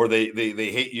 Or they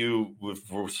hate you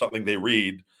for something they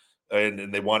read,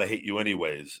 and they want to hate you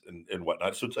anyways, and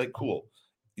whatnot. So it's like cool.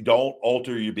 You don't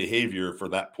alter your behavior for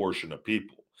that portion of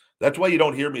people. That's why you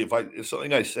don't hear me if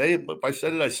something I say. If I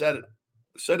said it, I said it.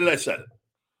 I said it, I said it.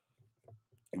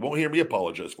 You won't hear me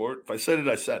apologize for it. If I said it,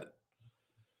 I said it.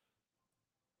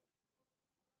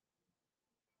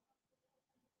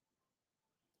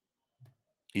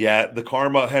 Yeah, the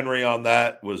karma, Henry, on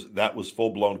that was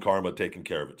full blown karma taking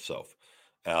care of itself,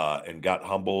 and got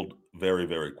humbled very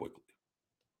very quickly.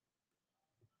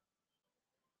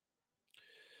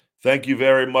 Thank you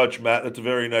very much, Matt. That's a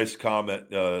very nice comment.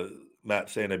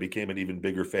 Matt saying I became an even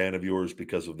bigger fan of yours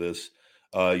because of this.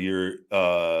 You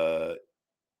are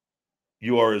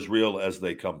as real as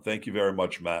they come. Thank you very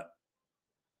much, Matt.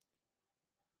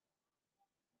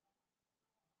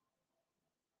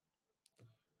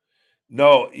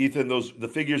 No, Ethan, those the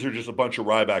figures are just a bunch of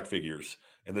Ryback figures,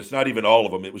 and it's not even all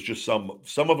of them. It was just some.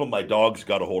 Some of them my dogs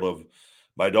got a hold of.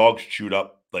 My dogs chewed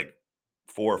up like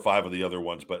 4 or 5 of the other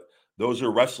ones, but those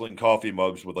are wrestling coffee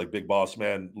mugs with like Big Boss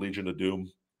Man, Legion of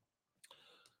Doom.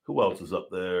 Who else is up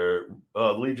there?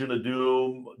 Legion of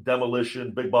Doom,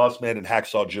 Demolition, Big Boss Man, and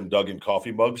Hacksaw Jim Duggan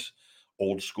coffee mugs,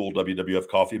 old school WWF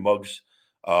coffee mugs,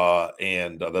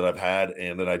 and that I've had,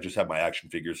 and then I just have my action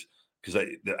figures because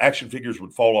the action figures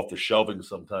would fall off the shelving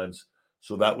sometimes,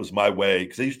 so that was my way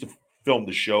because I used to film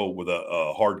the show with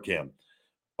a hard cam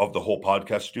of the whole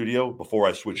podcast studio before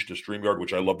I switched to StreamYard,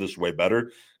 which I love this way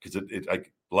better because it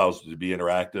allows it to be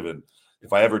interactive. And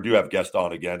if I ever do have guests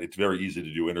on again, it's very easy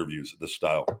to do interviews this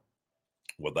style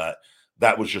with that.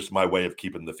 That was just my way of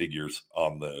keeping the figures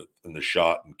on in the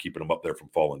shot and keeping them up there from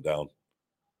falling down.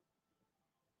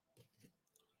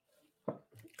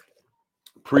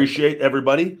 Appreciate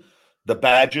everybody. The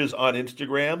badges on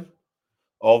Instagram,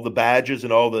 all the badges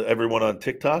and all the everyone on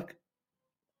TikTok.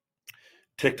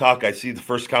 TikTok, I see the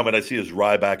first comment I see is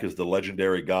Ryback is the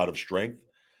legendary god of strength.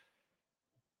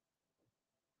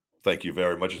 Thank you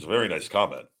very much. It's a very nice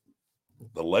comment.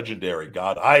 The legendary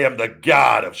god. I am the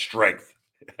god of strength.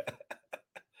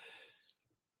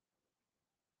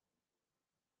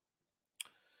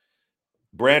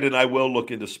 Brandon, I will look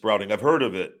into sprouting. I've heard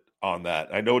of it on that.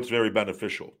 I know it's very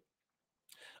beneficial.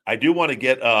 I do want to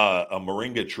get a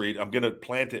moringa tree. I'm going to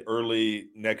plant it early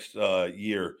next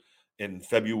year in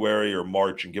February or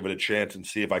March and give it a chance and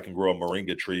see if I can grow a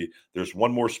moringa tree. There's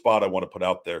one more spot I want to put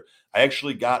out there. I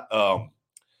actually got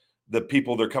the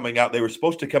people, they're coming out. They were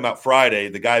supposed to come out Friday.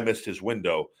 The guy missed his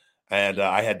window and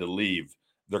I had to leave.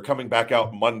 They're coming back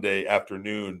out Monday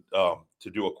afternoon to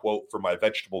do a quote for my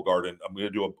vegetable garden. I'm going to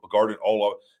do a garden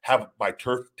have my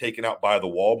turf taken out by the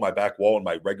wall, my back wall in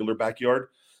my regular backyard,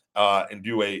 and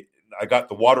do a I got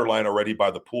the water line already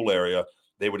by the pool area.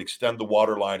 They would extend the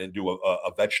water line and do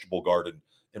a vegetable garden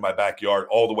in my backyard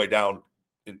all the way down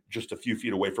just a few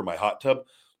feet away from my hot tub.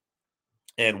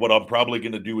 And what I'm probably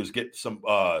going to do is get some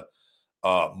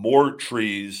more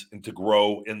trees and to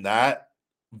grow in that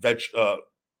veg.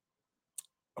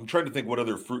 I'm trying to think what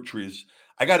other fruit trees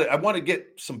I want to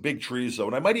get some big trees though,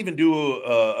 and I might even do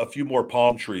a few more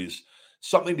palm trees,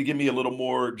 something to give me a little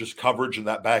more just coverage in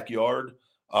that backyard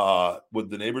with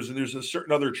the neighbors. And there's a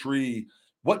certain other tree.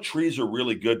 What trees are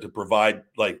really good to provide?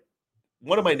 Like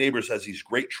one of my neighbors has these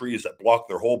great trees that block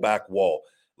their whole back wall.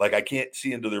 Like I can't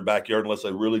see into their backyard unless I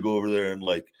really go over there and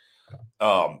like.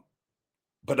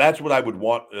 But that's what I would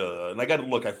want. And I got to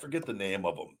look. I forget the name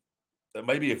of them. There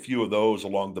might be a few of those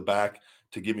along the back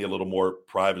to give me a little more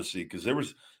privacy.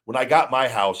 Because when I got my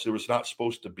house, there was not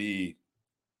supposed to be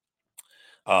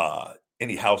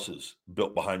any houses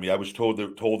built behind me. I was told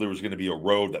there was going to be a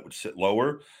road that would sit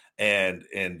lower, and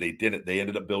they didn't. They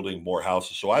ended up building more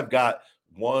houses. So I've got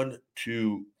 1,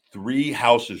 2, 3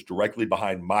 houses directly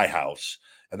behind my house,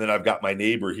 and then I've got my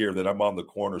neighbor here that I'm on the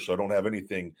corner, so I don't have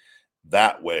anything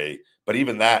that way. But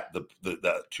even that,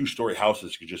 the 2-story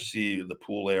houses, you could just see the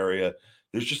pool area.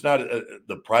 There's just not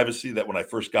the privacy that when I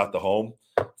first got the home.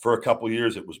 For a couple of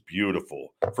years, it was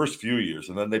beautiful. First few years,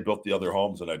 and then they built the other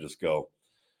homes, and I just go,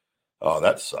 oh,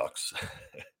 that sucks.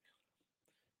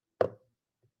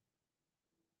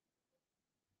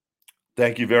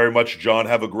 Thank you very much, John.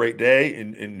 Have a great day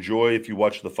and enjoy if you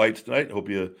watch the fights tonight. Hope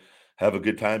you have a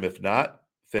good time. If not,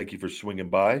 thank you for swinging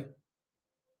by.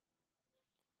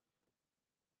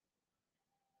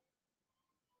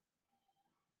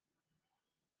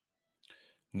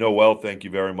 Noel, thank you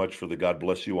very much for the God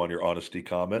bless you on your honesty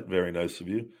comment. Very nice of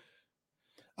you.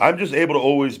 I'm just able to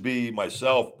always be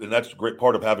myself, and that's a great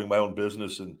part of having my own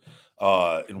business and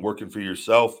working for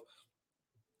yourself.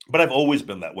 But I've always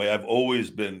been that way. I've always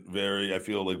been I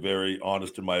feel like very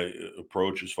honest in my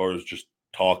approach as far as just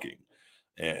talking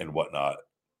and whatnot.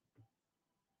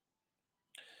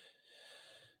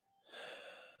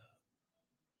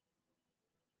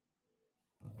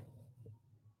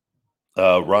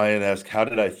 Ryan asked, "How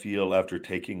did I feel after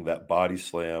taking that body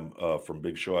slam from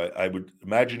Big Show?" I would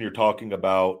imagine you're talking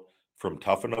about from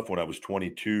Tough Enough when I was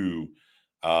 22.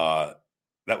 Uh,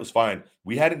 that was fine.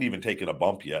 We hadn't even taken a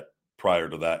bump yet prior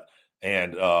to that,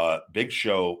 and Big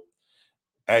Show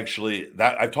actually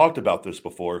that I've talked about this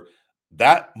before.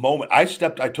 That moment, I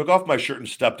took off my shirt and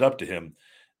stepped up to him.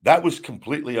 That was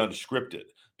completely unscripted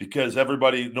because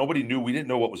nobody knew. We didn't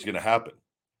know what was going to happen,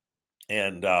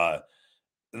 and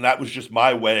that was just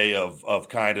my way of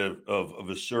kind of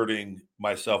asserting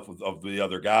myself of the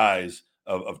other guys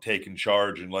of taking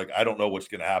charge and like I don't know what's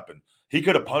going to happen. He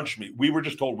could have punched me. We were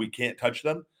just told we can't touch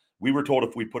them. We were told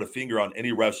if we put a finger on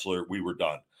any wrestler, we were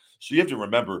done. So you have to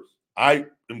remember, I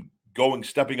am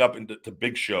stepping up into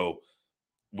Big Show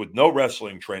with no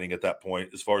wrestling training at that point,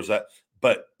 as far as that,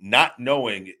 but not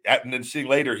knowing, and then seeing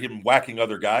later him whacking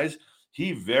other guys,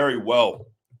 he very well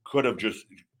could have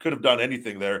done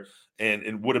anything there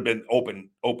and would have been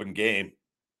open game,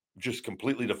 just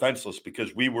completely defenseless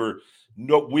because we were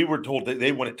told that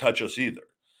they wouldn't touch us either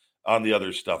on the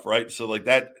other stuff, right? So like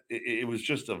that, it was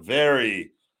just a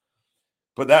very.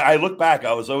 But that I look back,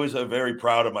 I was always very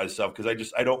proud of myself because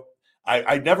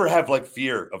I never have like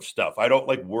fear of stuff. I don't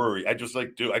like worry. I just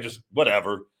like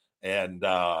whatever. And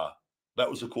that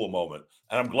was a cool moment.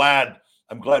 And I'm glad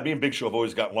me and Big Show have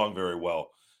always gotten along very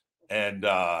well. And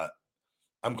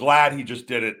I'm glad he just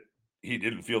did it. He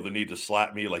didn't feel the need to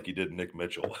slap me like he did Nick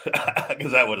Mitchell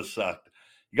because that would have sucked.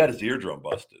 He got his eardrum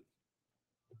busted.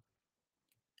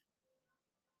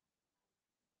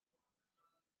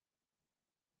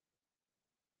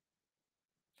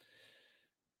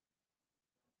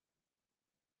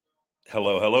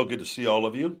 Hello, hello. Good to see all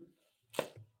of you.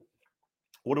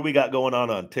 What do we got going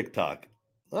on TikTok?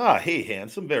 Ah, hey,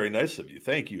 handsome. Very nice of you.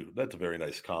 Thank you. That's a very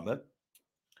nice comment.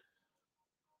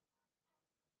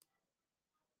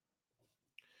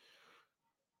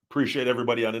 Appreciate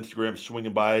everybody on Instagram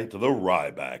swinging by to the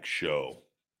Ryback Show.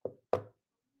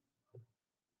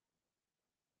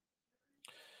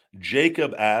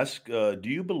 Jacob asked, do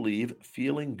you believe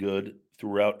feeling good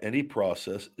throughout any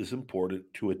process is important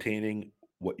to attaining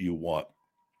what you want?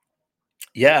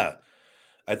 Yeah,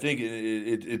 I think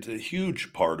it's a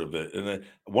huge part of it. And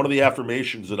one of the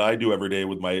affirmations that I do every day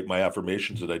with my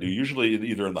affirmations that I do, usually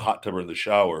either in the hot tub or in the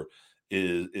shower,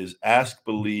 is ask,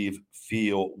 believe,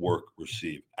 feel, work,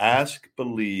 receive. Ask,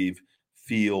 believe,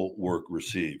 feel, work,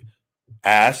 receive.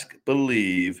 Ask,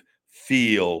 believe,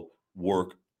 feel,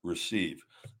 work, receive.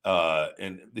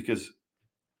 And because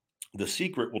The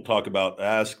secret we'll talk about: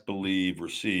 ask, believe,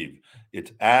 receive.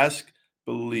 It's ask,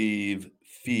 believe,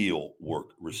 feel,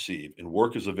 work, receive. And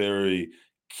work is a very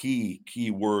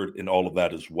key word in all of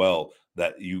that as well.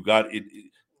 That you got it.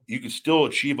 You can still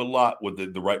achieve a lot with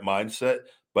the right mindset,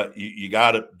 but you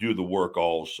got to do the work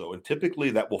also. And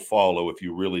typically that will follow if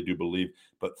you really do believe.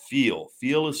 But feel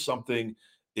is something,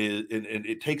 and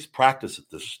it takes practice at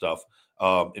this stuff,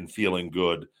 in feeling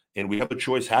good. And we have a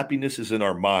choice. Happiness is in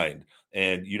our mind,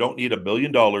 and you don't need $1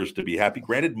 billion to be happy.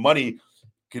 Granted, money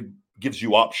gives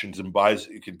you options and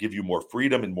it could give you more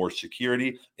freedom and more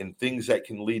security and things that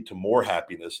can lead to more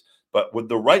happiness. But with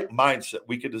the right mindset,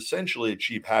 we could essentially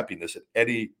achieve happiness at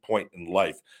any point in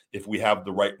life if we have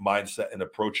the right mindset and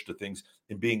approach to things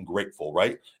and being grateful,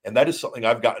 right? And that is something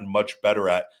I've gotten much better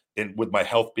at. And with my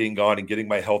health being gone and getting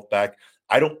my health back,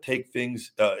 I don't take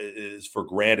things as for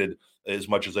granted as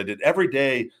much as I did every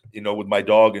day, with my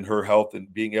dog and her health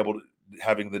and being able to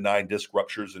having the 9 disc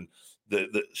ruptures and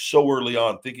the so early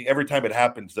on, thinking every time it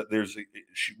happens that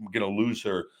I'm going to lose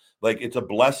her. Like, it's a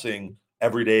blessing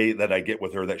every day that I get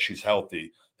with her that she's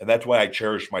healthy. And that's why I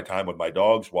cherish my time with my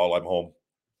dogs while I'm home.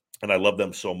 And I love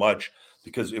them so much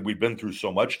because we've been through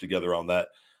so much together on that.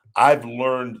 I've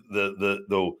learned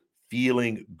the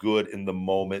feeling good in the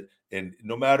moment, and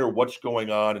no matter what's going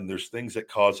on, and there's things that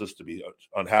cause us to be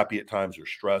unhappy at times or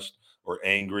stressed or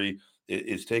angry,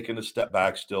 it's taking a step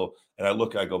back still. And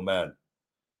I go, man,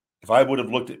 if I would have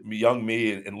looked at young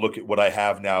me and look at what I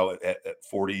have now at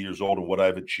 40 years old and what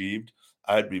I've achieved,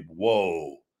 I'd be,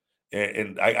 whoa.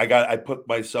 And I put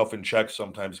myself in check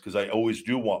sometimes because I always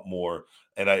do want more,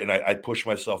 and I push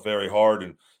myself very hard,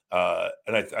 and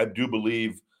I do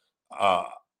believe uh,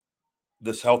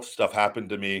 this health stuff happened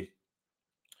to me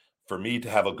for me to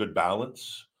have a good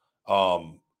balance,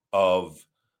 of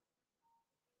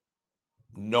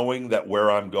knowing that where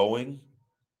I'm going,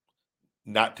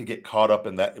 not to get caught up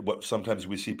in that. What sometimes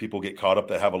we see people get caught up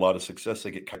that have a lot of success,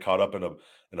 they get caught up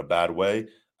in a bad way.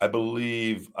 I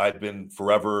believe I've been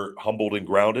forever humbled and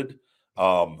grounded,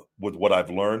 with what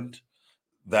I've learned,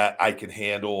 that I can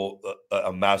handle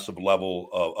a massive level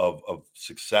of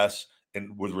success,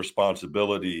 and with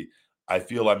responsibility. I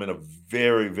feel I'm in a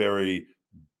very, very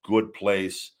good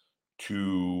place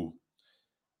to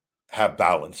have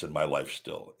balance in my life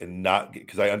still, and not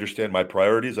because I understand my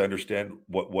priorities. I understand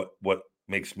what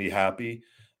makes me happy,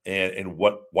 and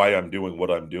why I'm doing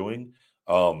what I'm doing.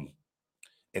 Um,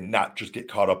 and not just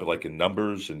get caught up in like in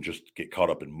numbers and just get caught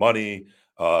up in money,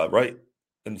 right?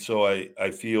 And so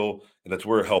I feel, and that's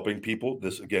where helping people,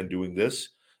 this again, doing this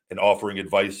and offering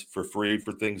advice for free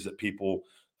for things that people,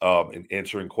 and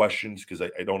answering questions, because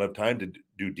I don't have time to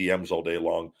do DMs all day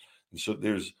long. And so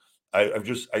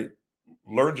I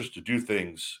learned just to do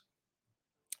things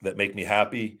that make me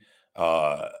happy.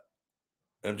 uh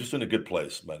and I'm just in a good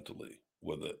place mentally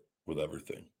with it, with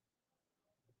everything.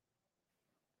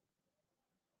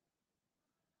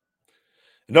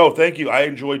 No, thank you. I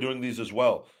enjoy doing these as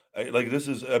well. Like, this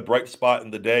is a bright spot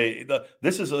in the day.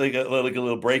 This is like a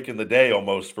little break in the day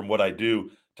almost from what I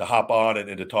do, to hop on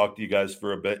and to talk to you guys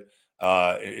for a bit.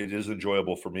 It is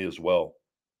enjoyable for me as well.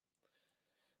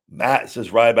 Matt says,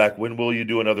 Ryback, when will you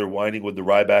do another Whining with the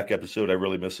Ryback episode? I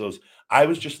really miss those. I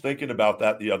was just thinking about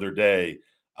that the other day.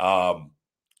 Um,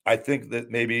 I think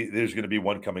that maybe there's going to be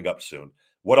one coming up soon.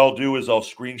 What I'll do is I'll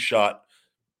screenshot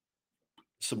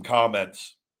some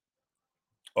comments.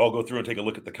 I'll go through and take a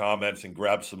look at the comments and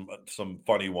grab some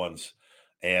funny ones,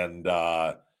 and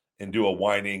do a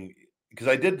whining, because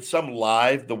I did some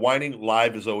live. The whining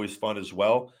live is always fun as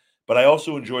well, but I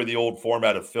also enjoy the old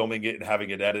format of filming it and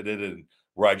having it edited, and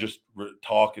where I just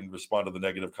talk and respond to the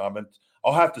negative comments.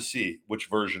 I'll have to see which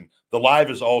version. The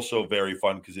live is also very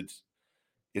fun because it's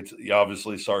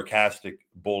obviously sarcastic,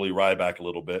 bully Ryback a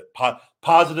little bit,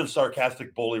 positive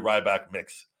sarcastic bully Ryback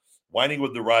mix. Whining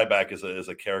with the Ryback is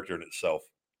a character in itself.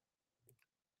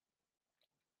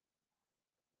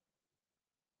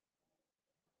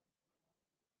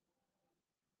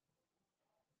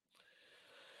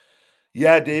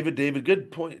 Yeah, David,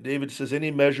 good point. David says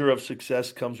any measure of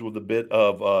success comes with a bit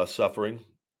of suffering.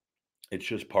 It's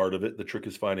just part of it. The trick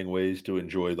is finding ways to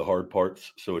enjoy the hard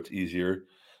parts so it's easier.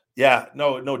 Yeah,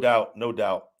 no doubt, no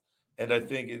doubt. And I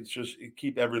think it's just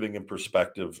keep everything in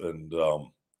perspective, and I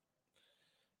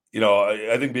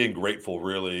think being grateful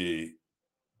really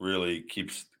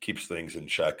keeps things in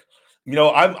check.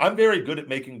 I'm very good at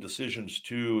making decisions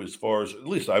too, as far as, at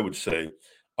least I would say,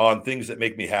 on things that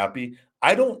make me happy.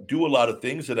 I don't do a lot of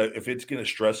things that if it's going to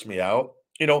stress me out.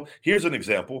 Here's an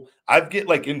example. I get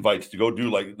like invites to go do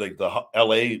like the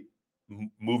LA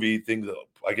movie thing,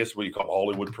 I guess what you call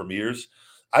Hollywood premieres.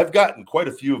 I've gotten quite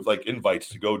a few of like invites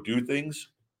to go do things,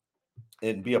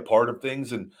 and be a part of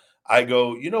things. And I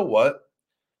go, you know what?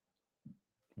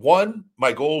 One,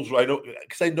 my goals, I know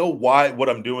because I know what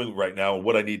I'm doing right now and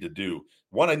what I need to do.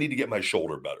 One, I need to get my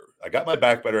shoulder better. I got my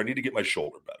back better. I need to get my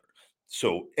shoulder better.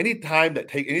 So anything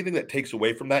that takes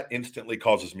away from that instantly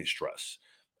causes me stress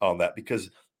on that because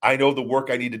I know the work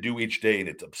I need to do each day, and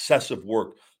it's obsessive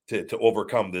work to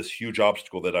overcome this huge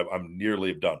obstacle that I'm nearly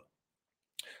have done.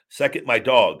 Second, my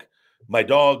dog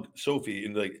Sophie,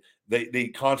 and like they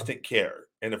constant care,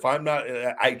 and if I'm not,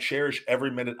 I cherish every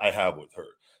minute I have with her.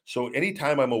 So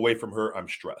anytime I'm away from her, I'm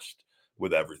stressed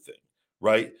with everything,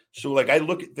 right? So like I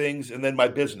look at things, and then my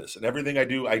business and everything I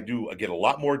get a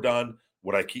lot more done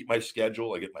when I keep my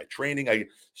schedule. I get my training.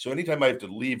 So anytime I have to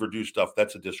leave or do stuff,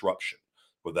 that's a disruption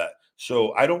with that.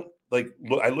 So I don't like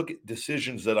look. I look at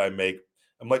decisions that I make.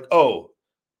 I'm like, oh,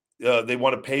 they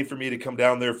want to pay for me to come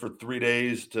down there for 3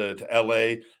 days to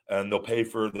LA, and they'll pay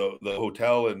for the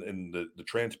hotel and the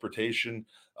transportation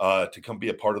to come be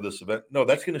a part of this event. No,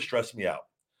 that's going to stress me out.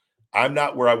 I'm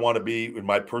not where I want to be in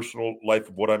my personal life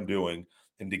of what I'm doing,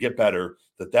 and to get better,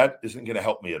 that isn't going to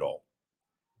help me at all.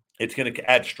 It's going to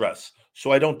add stress.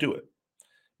 So I don't do it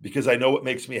because I know it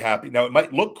makes me happy. Now, it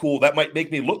might look cool. That might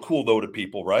make me look cool, though, to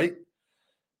people, right?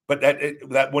 But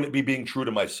that wouldn't be being true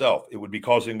to myself. It would be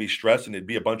causing me stress, and it'd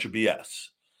be a bunch of BS.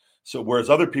 So whereas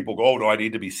other people go, oh no, I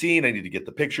need to be seen. I need to get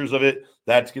the pictures of it.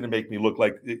 That's going to make me look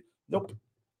like nope.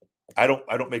 I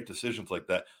don't make decisions like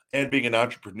that. And being an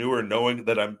entrepreneur, knowing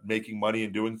that I'm making money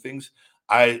and doing things,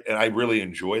 I really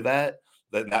enjoy that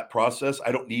process.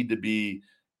 I don't need to be,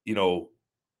 you know,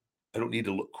 I don't need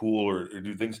to look cool or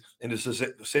do things. And it's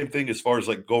the same thing as far as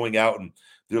like going out. And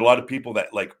there are a lot of people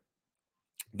that like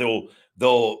they'll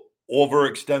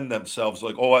overextend themselves,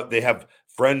 like, oh, they have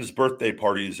friends' birthday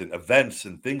parties and events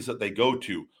and things that they go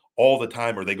to all the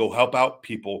time, or they go help out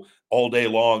people all day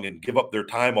long and give up their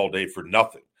time all day for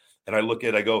nothing. And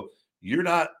I go, you're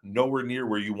not nowhere near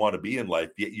where you want to be in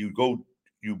life, yet you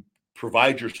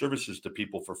provide your services to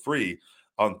people for free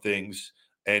on things,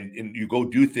 and you go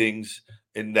do things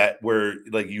in that where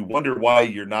like you wonder why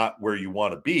you're not where you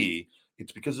want to be.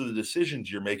 It's because of the decisions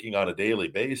you're making on a daily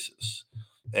basis.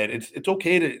 And it's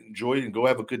okay to enjoy and go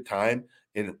have a good time,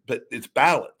 but it's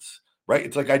balance, right?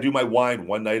 It's like I do my wine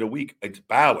one night a week. It's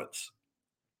balance.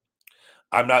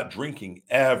 I'm not drinking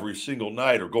every single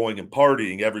night or going and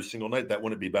partying every single night. That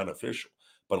wouldn't be beneficial.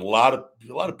 But a lot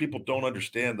of people don't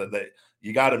understand that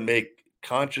you got to make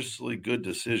consciously good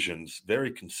decisions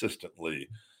very consistently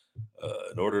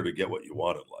in order to get what you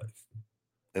want in life.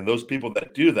 And those people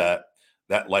that do that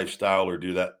lifestyle or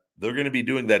do that, they're going to be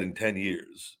doing that in 10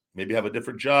 years. Maybe have a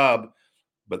different job,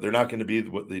 but they're not going to be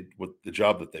what the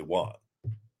job that they want.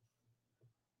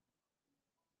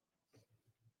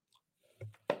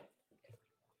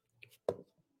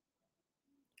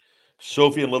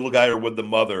 Sophie and little guy are with the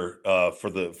mother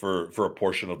for a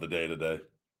portion of the day today.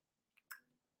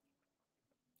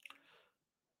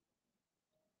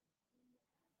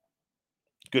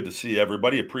 Good to see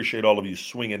everybody. Appreciate all of you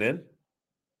swinging in.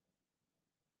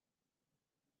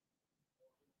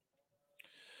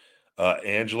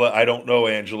 Angela, I don't know,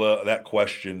 Angela, that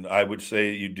question. I would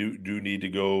say you do need to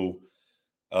go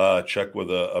check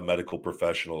with a medical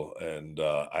professional, and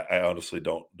I honestly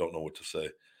don't know what to say.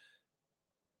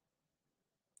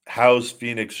 How's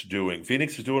Phoenix doing?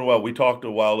 Phoenix is doing well. We talked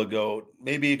a while ago,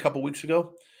 maybe a couple weeks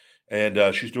ago,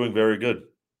 and she's doing very good.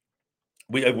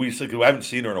 We haven't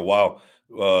seen her in a while.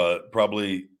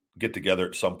 Probably get together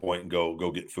at some point and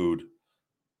go get food.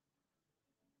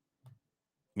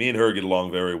 Me and her get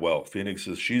along very well.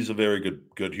 She's a very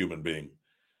good human being.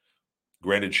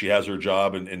 Granted, she has her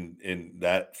job in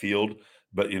that field,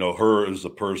 but her as a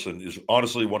person is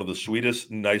honestly one of the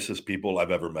sweetest, nicest people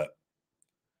I've ever met.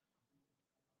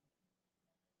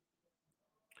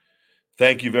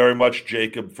 Thank you very much,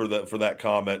 Jacob, for that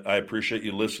comment. I appreciate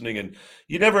you listening. And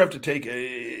you never have to take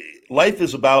life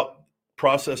is about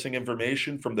processing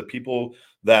information from the people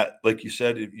that, like you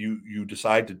said, you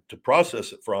decide to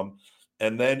process it from,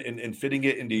 and then in fitting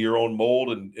it into your own mold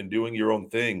and doing your own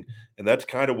thing. And that's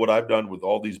kind of what I've done with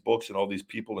all these books and all these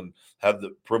people, and have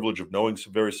the privilege of knowing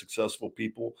some very successful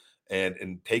people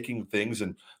and taking things.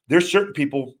 And there's certain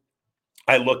people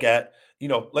I look at,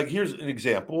 like here's an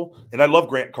example, and I love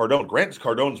Grant Cardone. Grant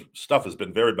Cardone's stuff has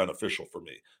been very beneficial for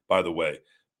me, by the way.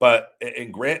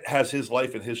 And Grant has his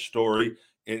life and his story,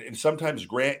 and sometimes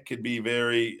Grant can be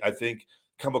very, I think,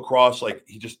 come across like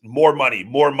he just more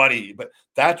money, but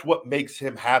that's what makes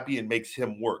him happy and makes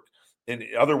him work. And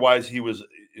otherwise, he was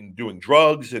in doing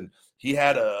drugs, and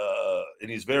and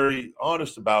he's very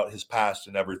honest about his past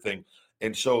and everything.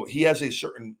 And so he has a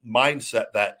certain mindset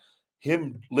that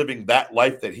him living that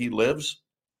life that he lives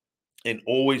and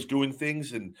always doing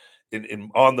things and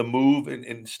on the move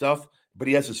and stuff. But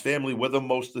he has his family with him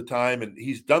most of the time, and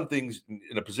he's done things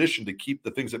in a position to keep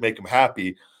the things that make him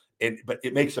happy. But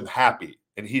it makes him happy,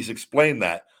 and he's explained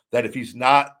that if he's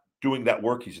not doing that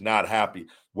work, he's not happy.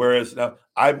 Whereas now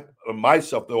I'm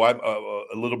myself, though, I'm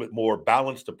a little bit more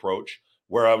balanced approach,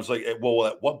 where I was like, well,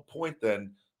 at what point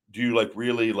then do you like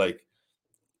really like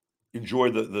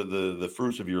enjoy the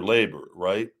fruits of your labor,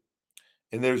 right?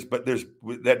 And there's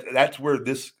that's where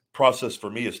this process for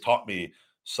me has taught me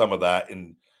some of that,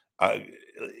 and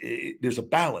there's a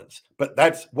balance, but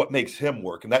that's what makes him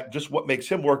work, and that just what makes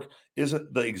him work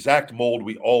isn't the exact mold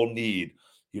we all need,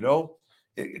 you know,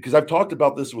 because I've talked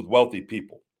about this with wealthy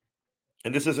people,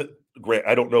 and this isn't Grant.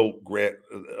 I don't know Grant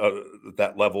at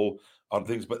that level on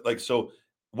things, but like, so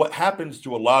what happens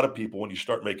to a lot of people when you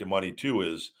start making money too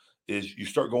is you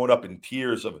start going up in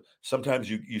tiers of sometimes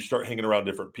you start hanging around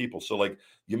different people. So like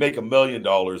you make $1 million,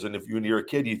 and if when you're a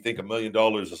kid you think $1 million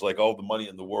is like all the money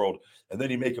in the world, and then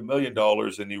you make $1 million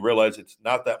and you realize it's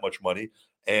not that much money,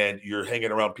 and you're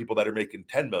hanging around people that are making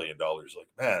 $10 million. Like,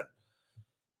 man,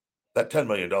 that $10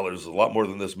 million is a lot more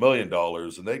than this $1 million,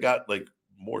 and they got like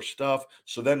more stuff.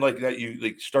 So then like that you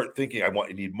like start thinking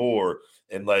you need more,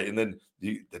 and like and then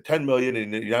the 10 million,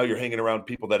 and then now you're hanging around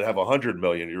people that have 100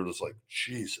 million. You're just like,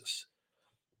 Jesus,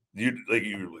 these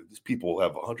people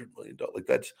have $100 million, like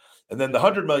that's, and then the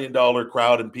 $100 million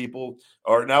crowd and people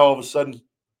are now all of a sudden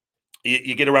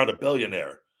you get around a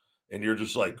billionaire, and you're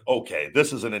just like, okay,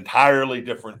 this is an entirely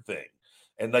different thing.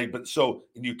 And like, but so,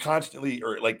 and you constantly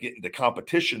are like get into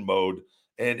competition mode,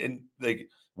 and like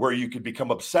where you could become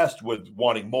obsessed with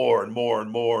wanting more and more and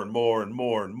more and more and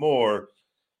more and more,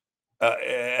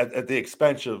 at the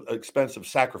expense of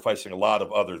sacrificing a lot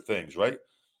of other things, right?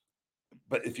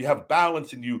 But if you have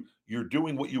balance and you're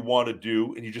doing what you want to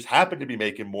do, and you just happen to be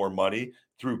making more money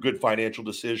through good financial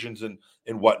decisions and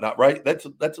whatnot, right? That's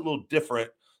a little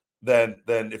different than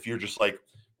if you're just like,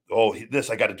 oh, this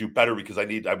I got to do better because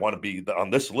I want to be on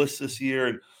this list this year,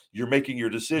 and you're making your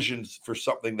decisions for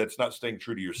something that's not staying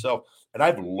true to yourself. And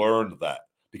I've learned that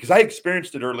because I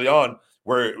experienced it early on,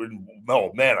 where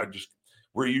oh man, I just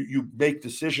where you make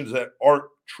decisions that aren't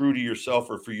true to yourself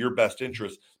or for your best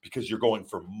interest because you're going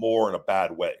for more in a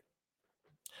bad way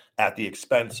at the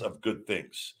expense of good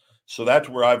things. So that's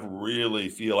where I've really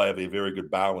feel I have a very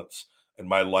good balance in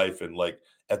my life. And like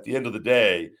at the end of the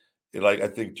day, like I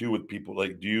think too with people,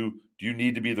 like, do you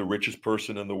need to be the richest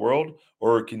person in the world,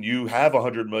 or can you have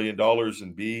 $100 million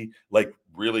and be like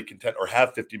really content, or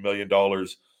have $50 million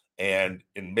and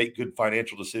make good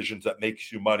financial decisions that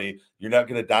makes you money? You're not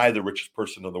going to die the richest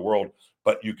person in the world,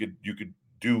 but you could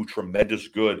do tremendous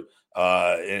good,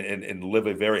 and live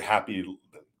a very happy,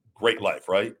 great life,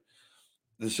 right?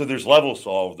 So there's levels to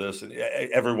all of this, and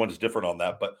everyone's different on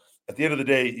that. But at the end of the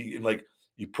day,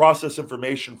 you process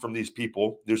information from these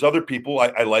people. There's other people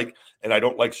I like, and I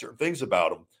don't like certain things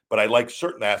about them, but I like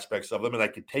certain aspects of them, and I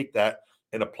could take that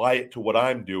and apply it to what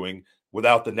I'm doing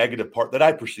without the negative part that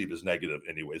I perceive as negative,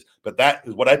 anyways. But that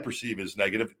is what I perceive as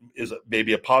negative is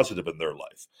maybe a positive in their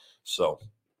life. So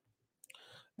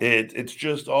it's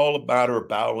just all a matter of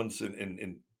balance,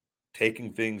 and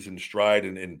taking things in stride,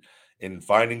 and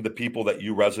finding the people that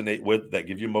you resonate with that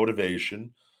give you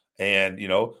motivation. And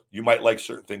you might like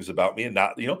certain things about me, and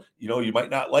not you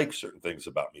might not like certain things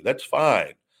about me. That's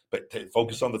fine. But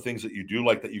focus on the things that you do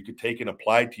like, that you could take and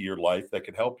apply to your life that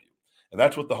can help you. And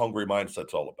that's what the hungry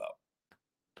mindset's all about.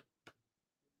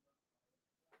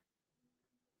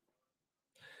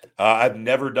 I've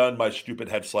never done my stupid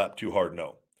head slap too hard.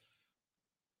 No.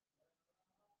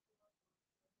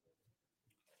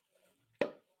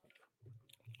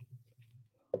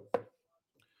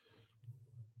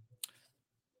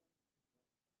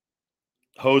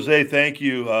 Jose, thank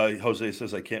you. Jose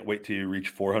says, I can't wait till you reach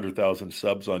 400,000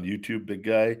 subs on YouTube, big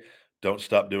guy. Don't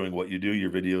stop doing what you do. Your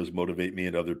videos motivate me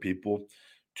and other people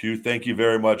too. Thank you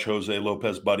very much, Jose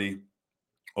Lopez, buddy.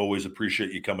 Always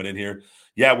appreciate you coming in here.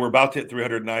 Yeah, we're about to hit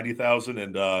 390,000,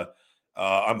 and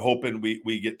I'm hoping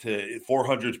we get to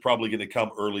 400 is probably going to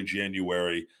come early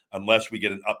January, unless we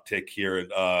get an uptick here,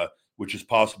 and which is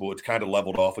possible. It's kind of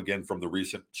leveled off again from the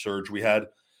recent surge we had.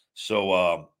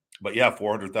 So, but yeah,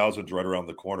 400,000 is right around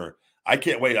the corner. I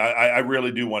can't wait. I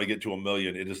really do want to get to 1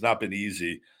 million. It has not been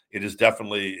easy. It is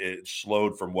definitely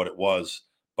slowed from what it was,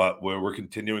 but we're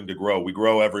continuing to grow. We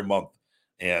grow every month,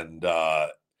 and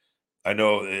I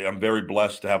know I'm very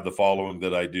blessed to have the following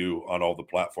that I do on all the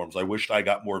platforms. I wished I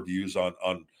got more views on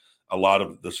a lot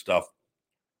of the stuff,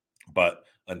 but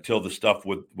until the stuff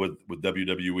with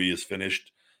WWE is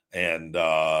finished, and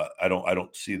I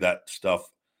don't see that stuff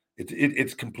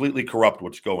It's completely corrupt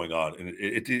what's going on, and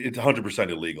it's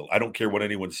 100% illegal. I don't care what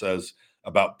anyone says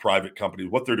about private companies.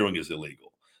 What they're doing is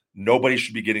illegal. Nobody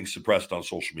should be getting suppressed on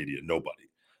social media. Nobody.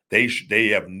 They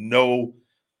have no.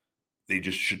 They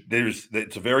just should.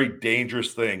 It's a very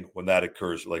dangerous thing when that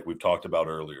occurs, like we've talked about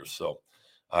earlier. So,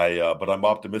 but I'm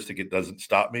optimistic it doesn't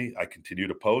stop me. I continue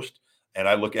to post, and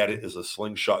I look at it as a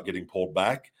slingshot getting pulled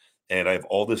back, and I have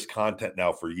all this content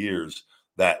now for years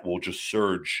that will just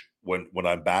surge when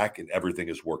I'm back and everything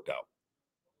is worked out.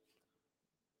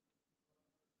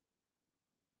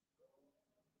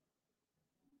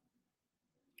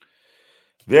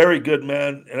 Very good,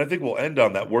 man. And I think we'll end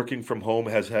on that. Working from home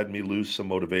has had me lose some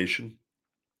motivation.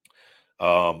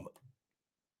 Um,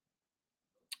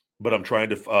 but I'm trying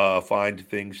to find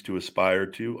things to aspire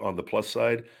to. On the plus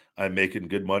side, I'm making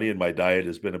good money, and my diet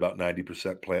has been about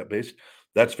 90% plant based.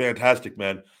 That's fantastic,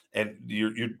 man. And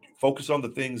you focus on the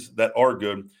things that are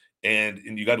good, and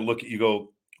you got to look at you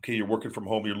go, okay, you're working from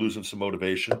home, you're losing some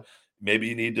motivation. Maybe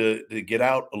you need to get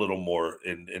out a little more,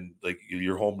 and like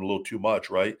you're home a little too much,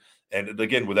 right? And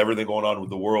again, with everything going on with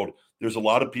the world, there's a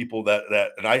lot of people that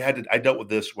and I dealt with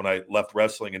this when I left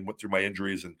wrestling and went through my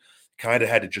injuries and kind of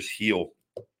had to just heal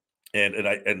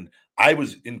and I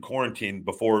was in quarantine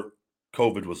before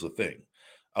COVID was a thing,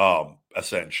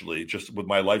 essentially, just with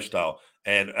my lifestyle.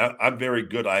 And I'm very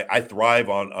good. I thrive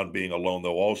on being alone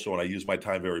though, also, and I use my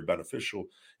time very beneficial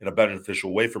in a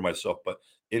beneficial way for myself. But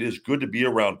it is good to be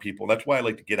around people. That's why I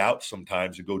like to get out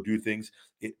sometimes and go do things.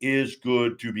 It is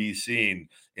good to be seen,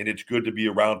 and it's good to be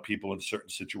around people in certain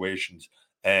situations.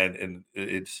 And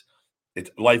it's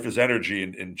life is energy,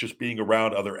 and just being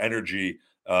around other energy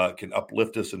can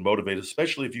uplift us and motivate us,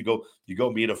 especially if you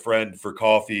go meet a friend for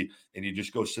coffee and you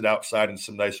just go sit outside in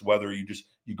some nice weather. You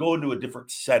go into a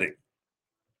different setting.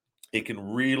 It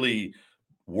can really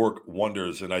work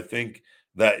wonders. And I think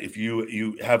that if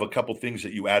you have a couple things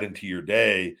that you add into your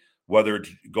day, whether it's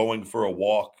going for a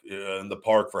walk in the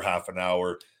park for half an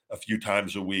hour a few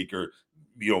times a week, or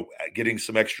getting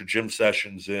some extra gym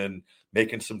sessions in,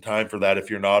 making some time for that if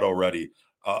you're not already,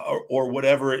 or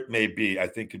whatever it may be, I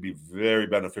think could be very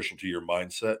beneficial to your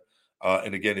mindset.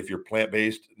 And again, if you're plant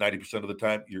based 90% of the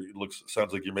time, it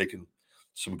sounds like you're making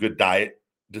some good diet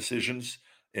decisions.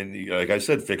 And like I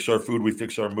said, fix our food, we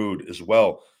fix our mood as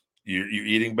well. You're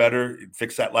eating better,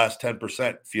 fix that last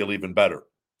 10%, feel even better,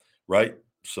 right?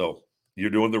 So you're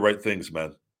doing the right things,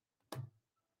 man.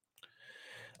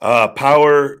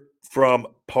 Power from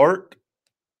part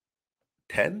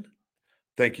 10.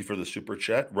 Thank you for the super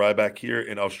chat. Ryback here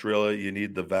in Australia, you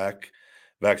need the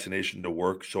vaccination to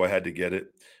work, so I had to get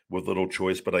it with little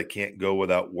choice, but I can't go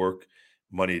without work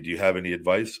money. Do you have any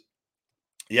advice?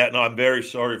 Yeah, no, I'm very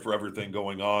sorry for everything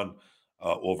going on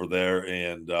over there,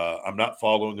 and I'm not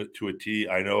following it to a T.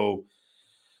 I know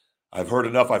I've heard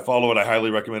enough. I follow it. I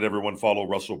highly recommend everyone follow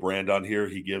Russell Brand on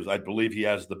here. I believe he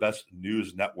has the best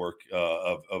news network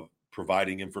of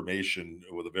providing information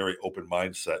with a very open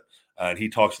mindset. And he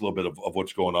talks a little bit of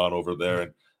what's going on over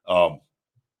there. And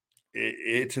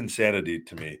it's insanity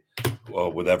to me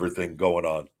with everything going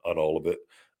on all of it.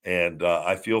 And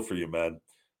I feel for you, man.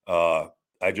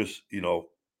 I just,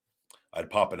 I'd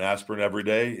pop an aspirin every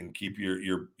day and keep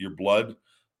your blood.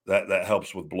 That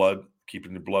helps with blood,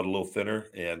 keeping the blood a little thinner.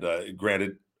 And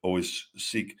granted, always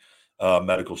seek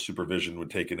medical supervision when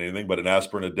taking anything, but an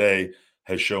aspirin a day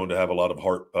has shown to have a lot of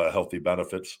heart healthy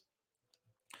benefits.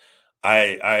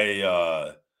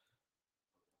 I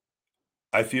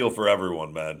feel for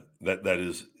everyone, man. That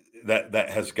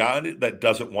has gotten it, that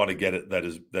doesn't want to get it,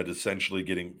 that essentially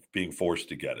being forced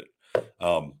to get it.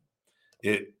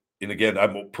 It and again,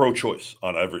 I'm pro-choice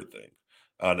on everything,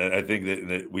 and I think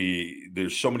that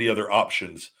there's so many other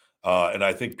options, and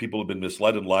I think people have been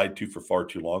misled and lied to for far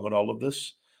too long on all of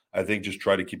this. I think just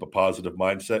try to keep a positive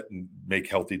mindset and make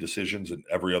healthy decisions in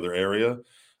every other area,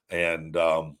 and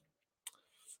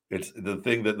it's the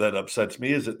thing that upsets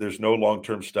me is that there's no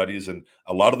long-term studies, and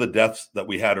a lot of the deaths that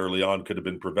we had early on could have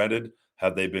been prevented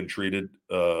had they been treated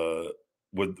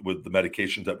with the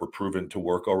medications that were proven to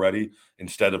work already,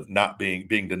 instead of not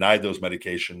being denied those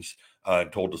medications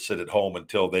and told to sit at home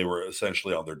until they were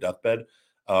essentially on their deathbed.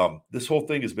 This whole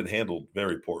thing has been handled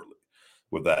very poorly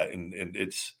with that, and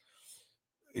it's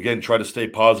again try to stay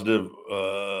positive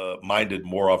minded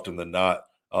more often than not.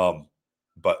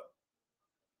 But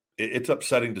it's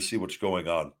upsetting to see what's going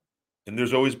on. And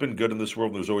there's always been good in this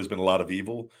world. And there's always been a lot of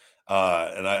evil.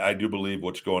 And I do believe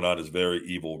what's going on is very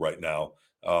evil right now.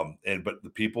 But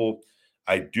the people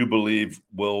I do believe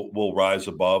will rise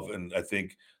above. And I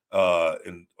think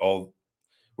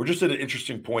we're just at an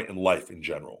interesting point in life in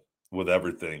general with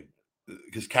everything.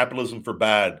 Because capitalism for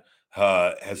bad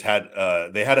has had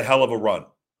they had a hell of a run.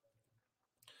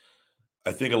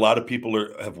 I think a lot of people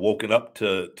have woken up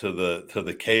to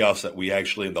the chaos that we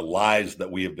actually and the lies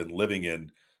that we have been living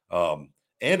in, and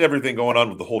everything going on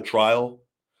with the whole trial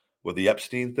with the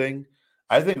Epstein thing.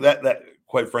 I think that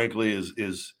quite frankly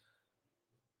is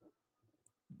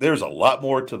there's a lot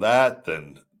more to that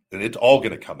than it's all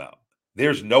going to come out.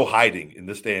 There's no hiding in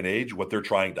this day and age what they're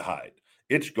trying to hide.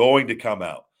 It's going to come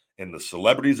out, and the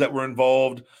celebrities that were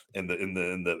involved, and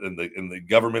the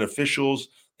government officials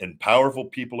and powerful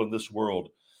people in this world.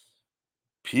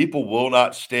 People will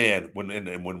not stand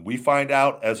when we find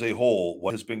out as a whole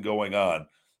what has been going on.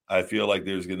 I feel like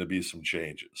there's going to be some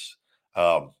changes.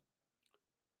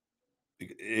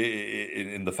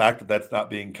 In the fact that that's not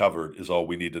being covered is all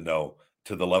we need to know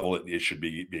to the level it should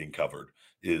be being covered.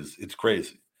 It's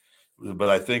crazy. But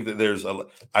I think that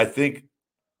I think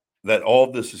that all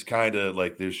of this is kind of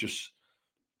like there's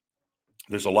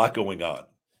a lot going on.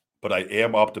 But I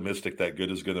am optimistic that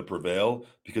good is going to prevail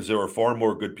because there are far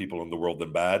more good people in the world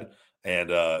than bad.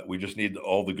 And we just need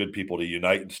all the good people to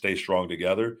unite and stay strong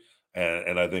together.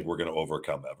 And I think we're going to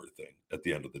overcome everything at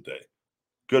the end of the day.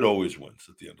 Good always wins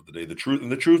at the end of the day. The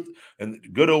truth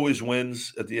and good always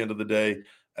wins at the end of the day.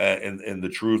 And the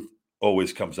truth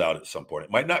always comes out at some point.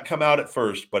 It might not come out at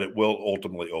first, but it will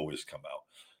ultimately always come out.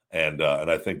 And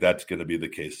I think that's going to be the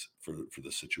case for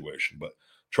the situation. But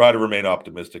try to remain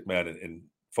optimistic, man, and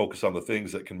focus on the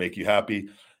things that can make you happy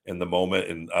in the moment.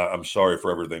 And I'm sorry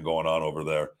for everything going on over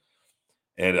there.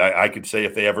 And I could say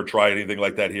if they ever try anything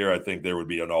like that here, I think there would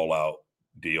be an all-out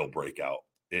deal breakout.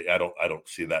 I don't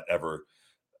see that ever.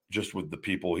 Just with the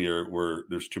people here, where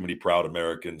there's too many proud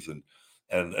Americans, and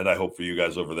I hope for you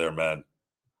guys over there, man.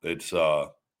 It's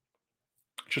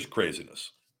just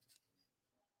craziness.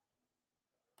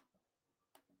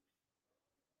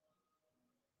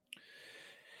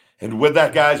 And with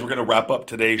that, guys, we're going to wrap up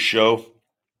today's show.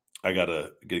 I got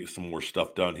to get some more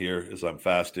stuff done here as I'm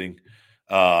fasting.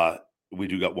 We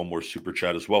do got one more super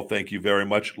chat as well. Thank you very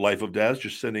much, Life of Daz.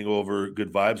 Just sending over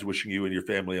good vibes, wishing you and your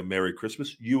family a Merry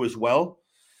Christmas. You as well.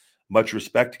 Much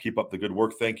respect. Keep up the good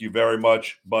work. Thank you very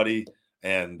much, buddy.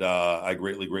 And I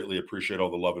greatly, greatly appreciate all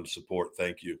the love and support.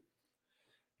 Thank you.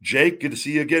 Jake, good to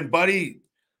see you again, buddy.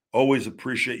 Always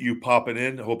appreciate you popping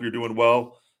in. I hope you're doing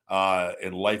well.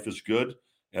 And life is good.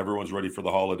 Everyone's ready for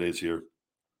the holidays here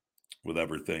with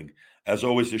everything. As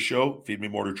always, this show, Feed Me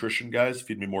More Nutrition, guys.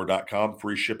 Feedmemore.com.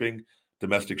 Free shipping,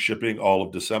 domestic shipping all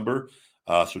of December.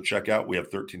 So check out. We have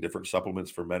 13 different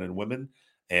supplements for men and women.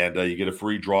 And you get a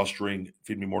free drawstring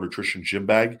Feed Me More Nutrition gym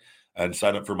bag. And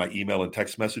sign up for my email and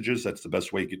text messages. That's the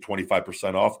best way. You get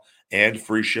 25% off and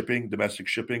free shipping, domestic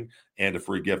shipping, and a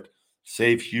free gift.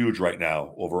 Save huge right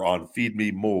now over on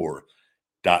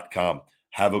feedmemore.com.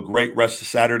 Have a great rest of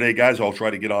Saturday, guys. I'll try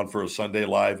to get on for a Sunday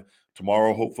live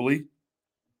tomorrow, hopefully.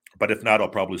 But if not, I'll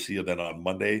probably see you then on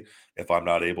Monday if I'm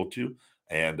not able to.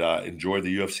 And enjoy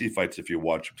the UFC fights if you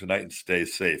watch them tonight, and stay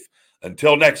safe.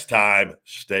 Until next time,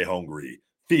 stay hungry.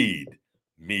 Feed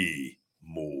me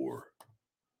more.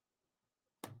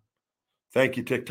 Thank you, TikTok.